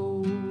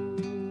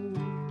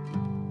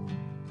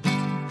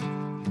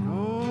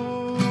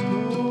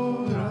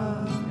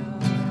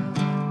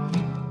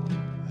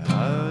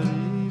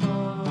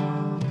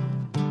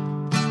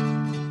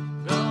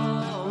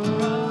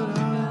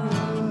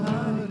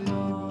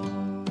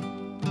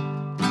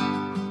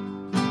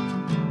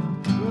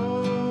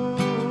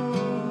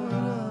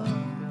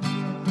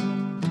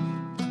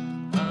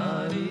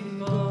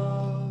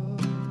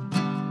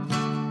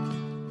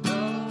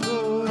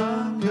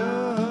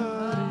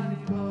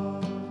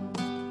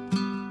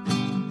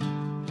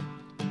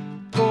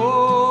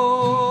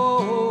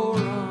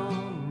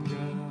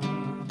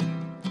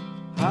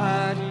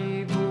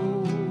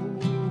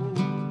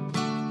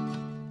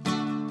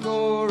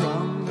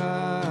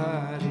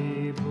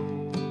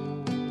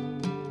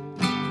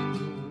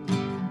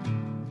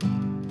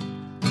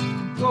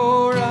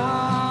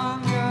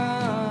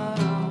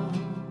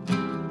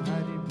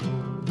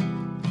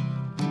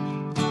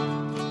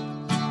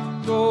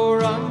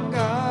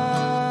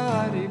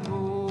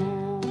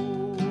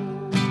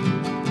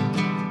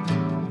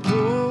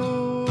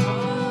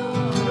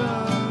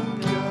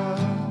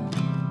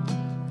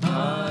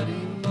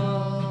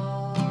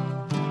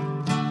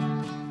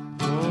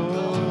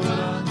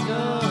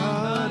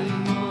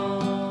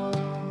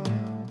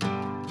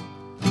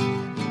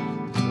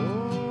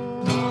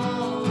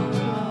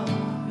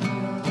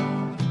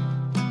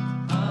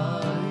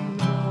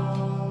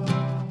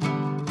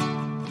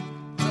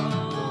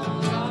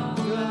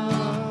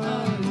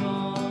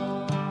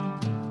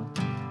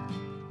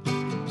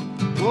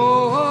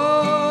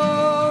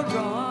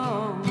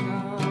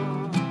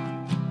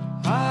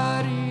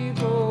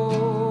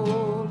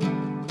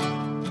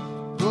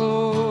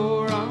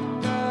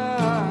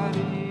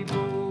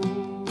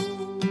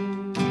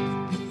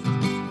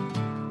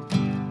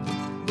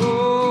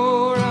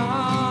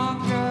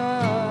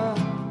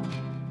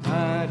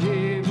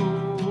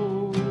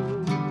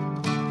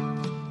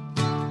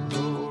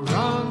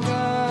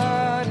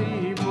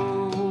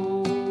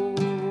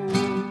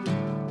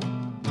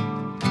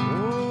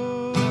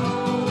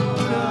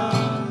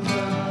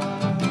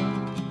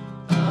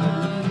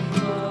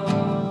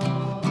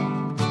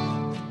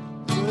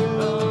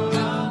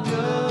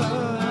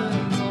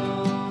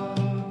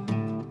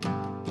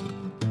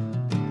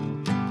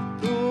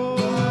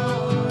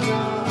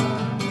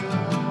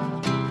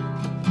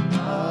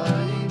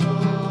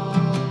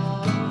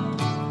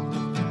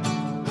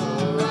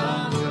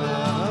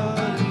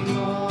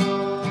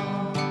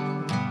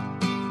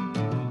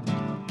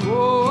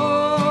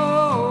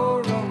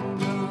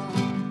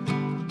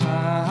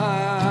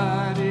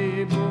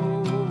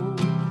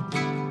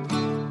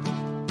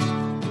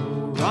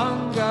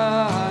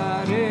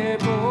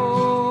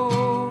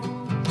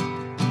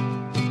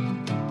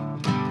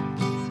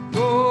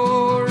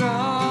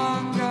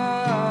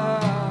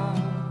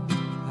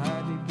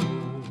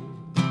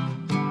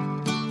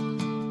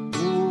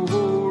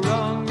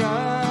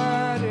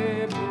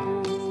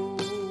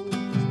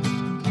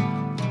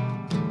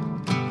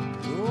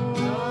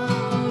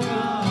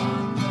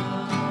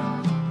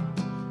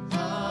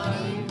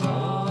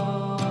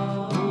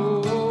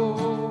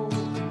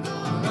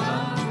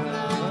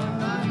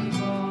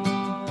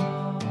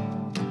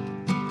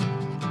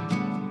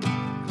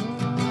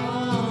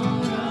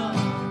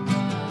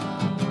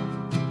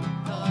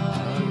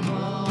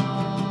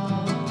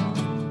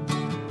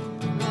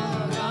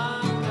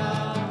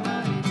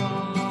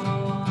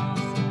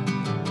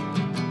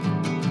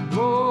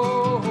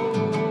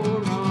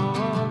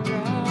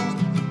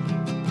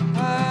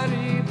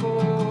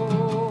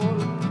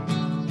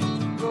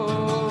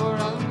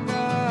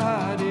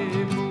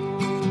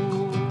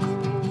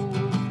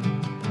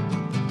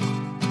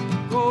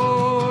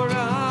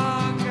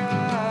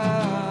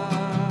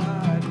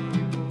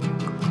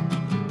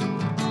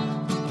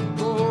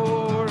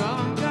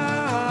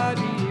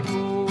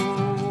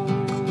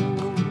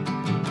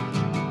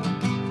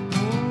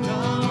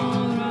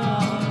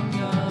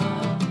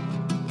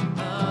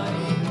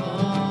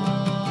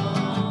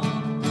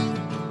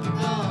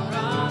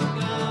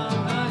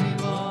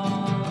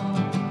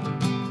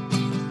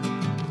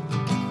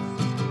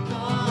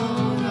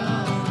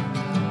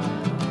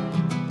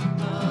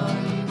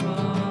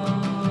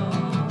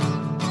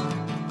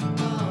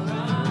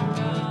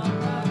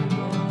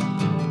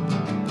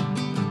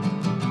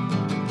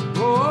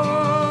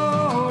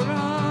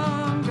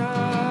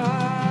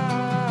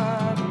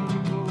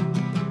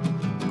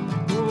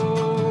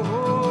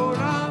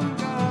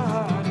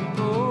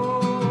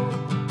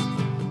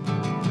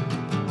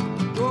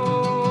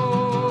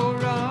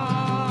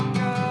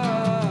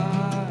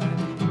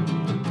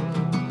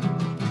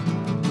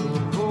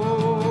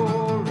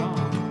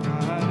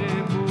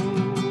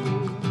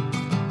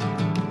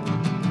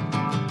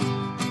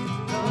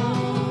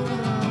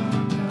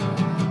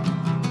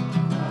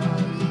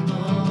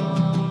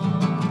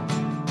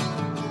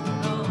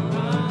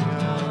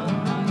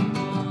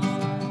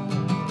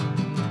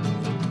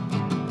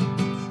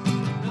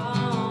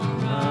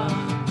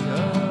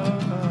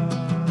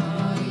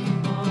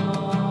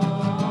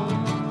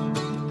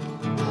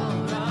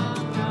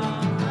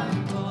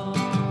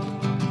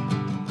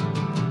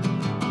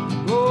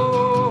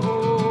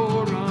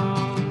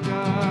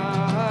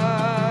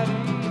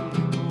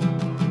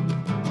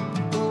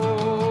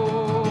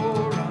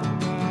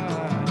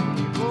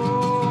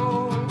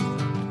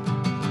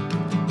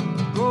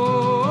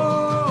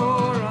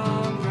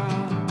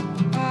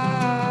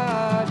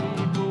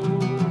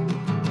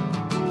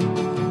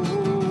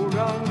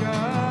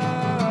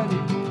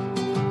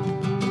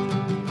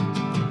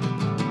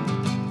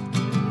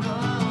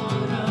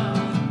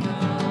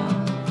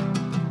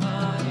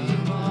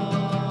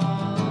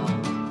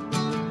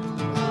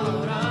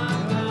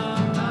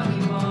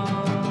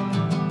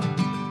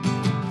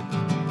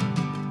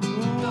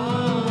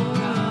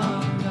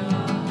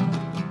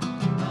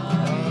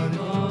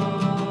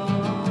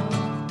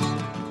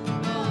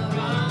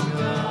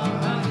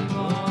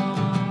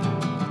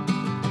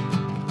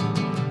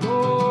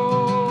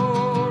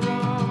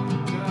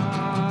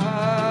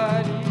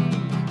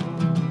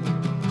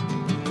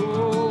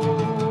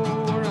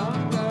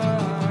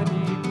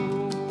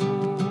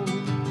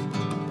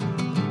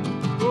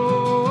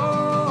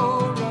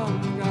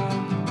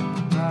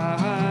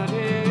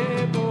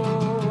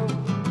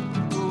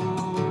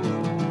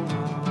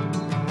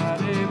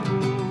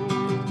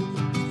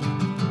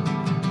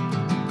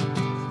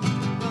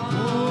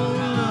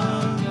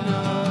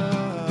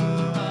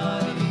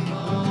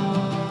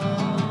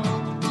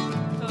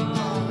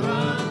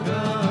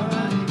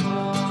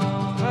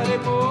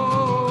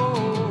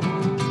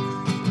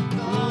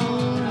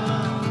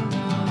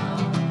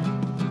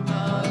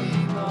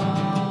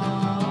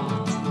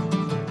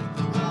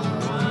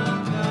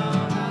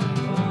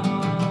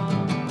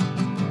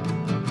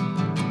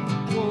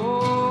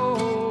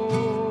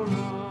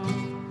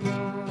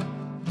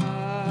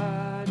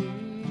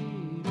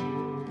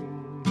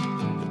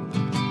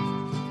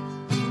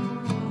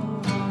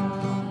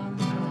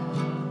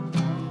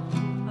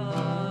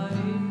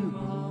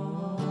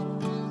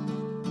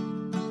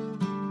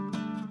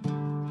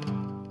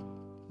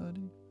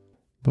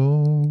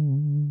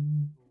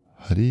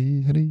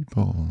 Hari Hari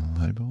Bol,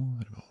 Hari Bol,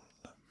 Hari Bol.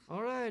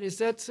 All right, it's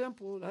that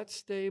simple. That's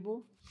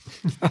stable.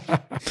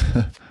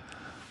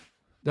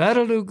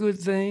 That'll do good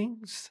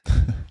things.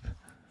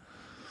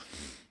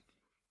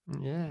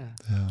 Yeah.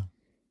 Yeah.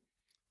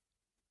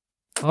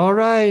 All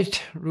right,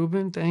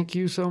 Ruben, thank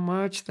you so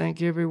much. Thank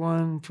you,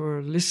 everyone,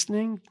 for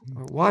listening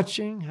or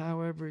watching,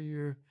 however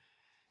you're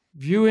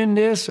viewing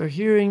this or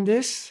hearing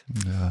this.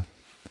 Yeah.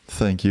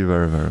 Thank you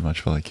very, very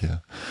much,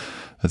 Valkia.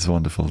 It's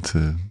wonderful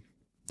to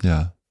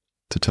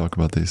talk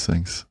about these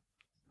things.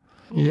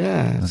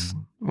 Yeah, it's a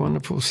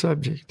wonderful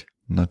subject.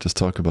 Not just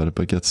talk about it,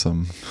 but get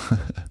some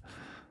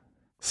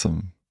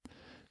some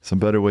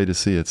better way to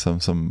see it, some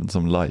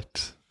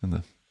light in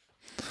the.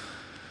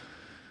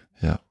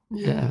 Yeah.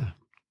 Yeah.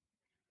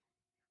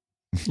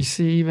 You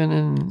see, even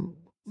in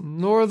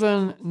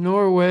northern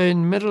Norway,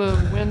 in the middle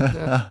of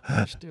winter,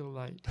 there's still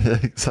light. Yeah,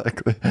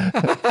 exactly.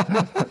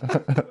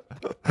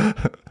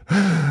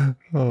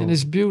 And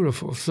it's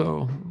beautiful.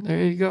 So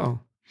there you go.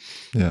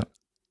 Yeah.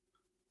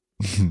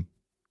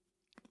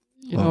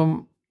 You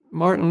know,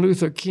 Martin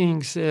Luther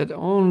King said,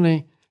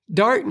 only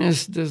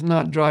darkness does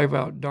not drive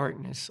out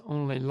darkness.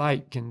 Only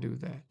light can do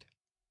that.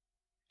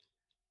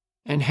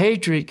 And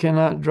hatred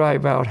cannot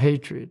drive out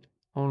hatred.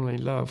 Only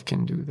love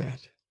can do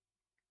that.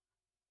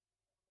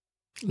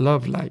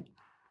 Love light.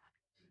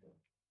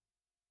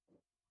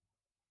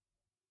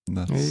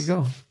 There you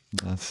go.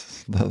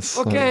 That's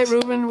okay,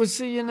 Ruben, we'll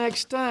see you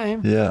next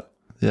time.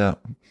 Yeah.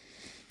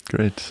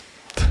 Great.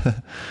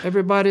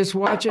 Everybody's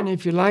watching.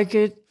 If you like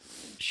it,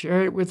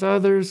 share it with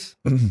others.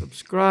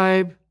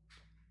 Subscribe.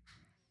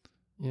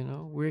 You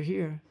know, we're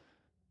here.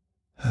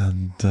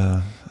 And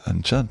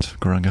chant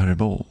Goranga Hari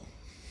Bol.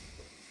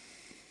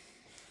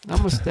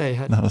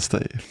 Namaste.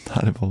 Namaste.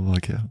 Hari Bol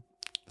Valkia.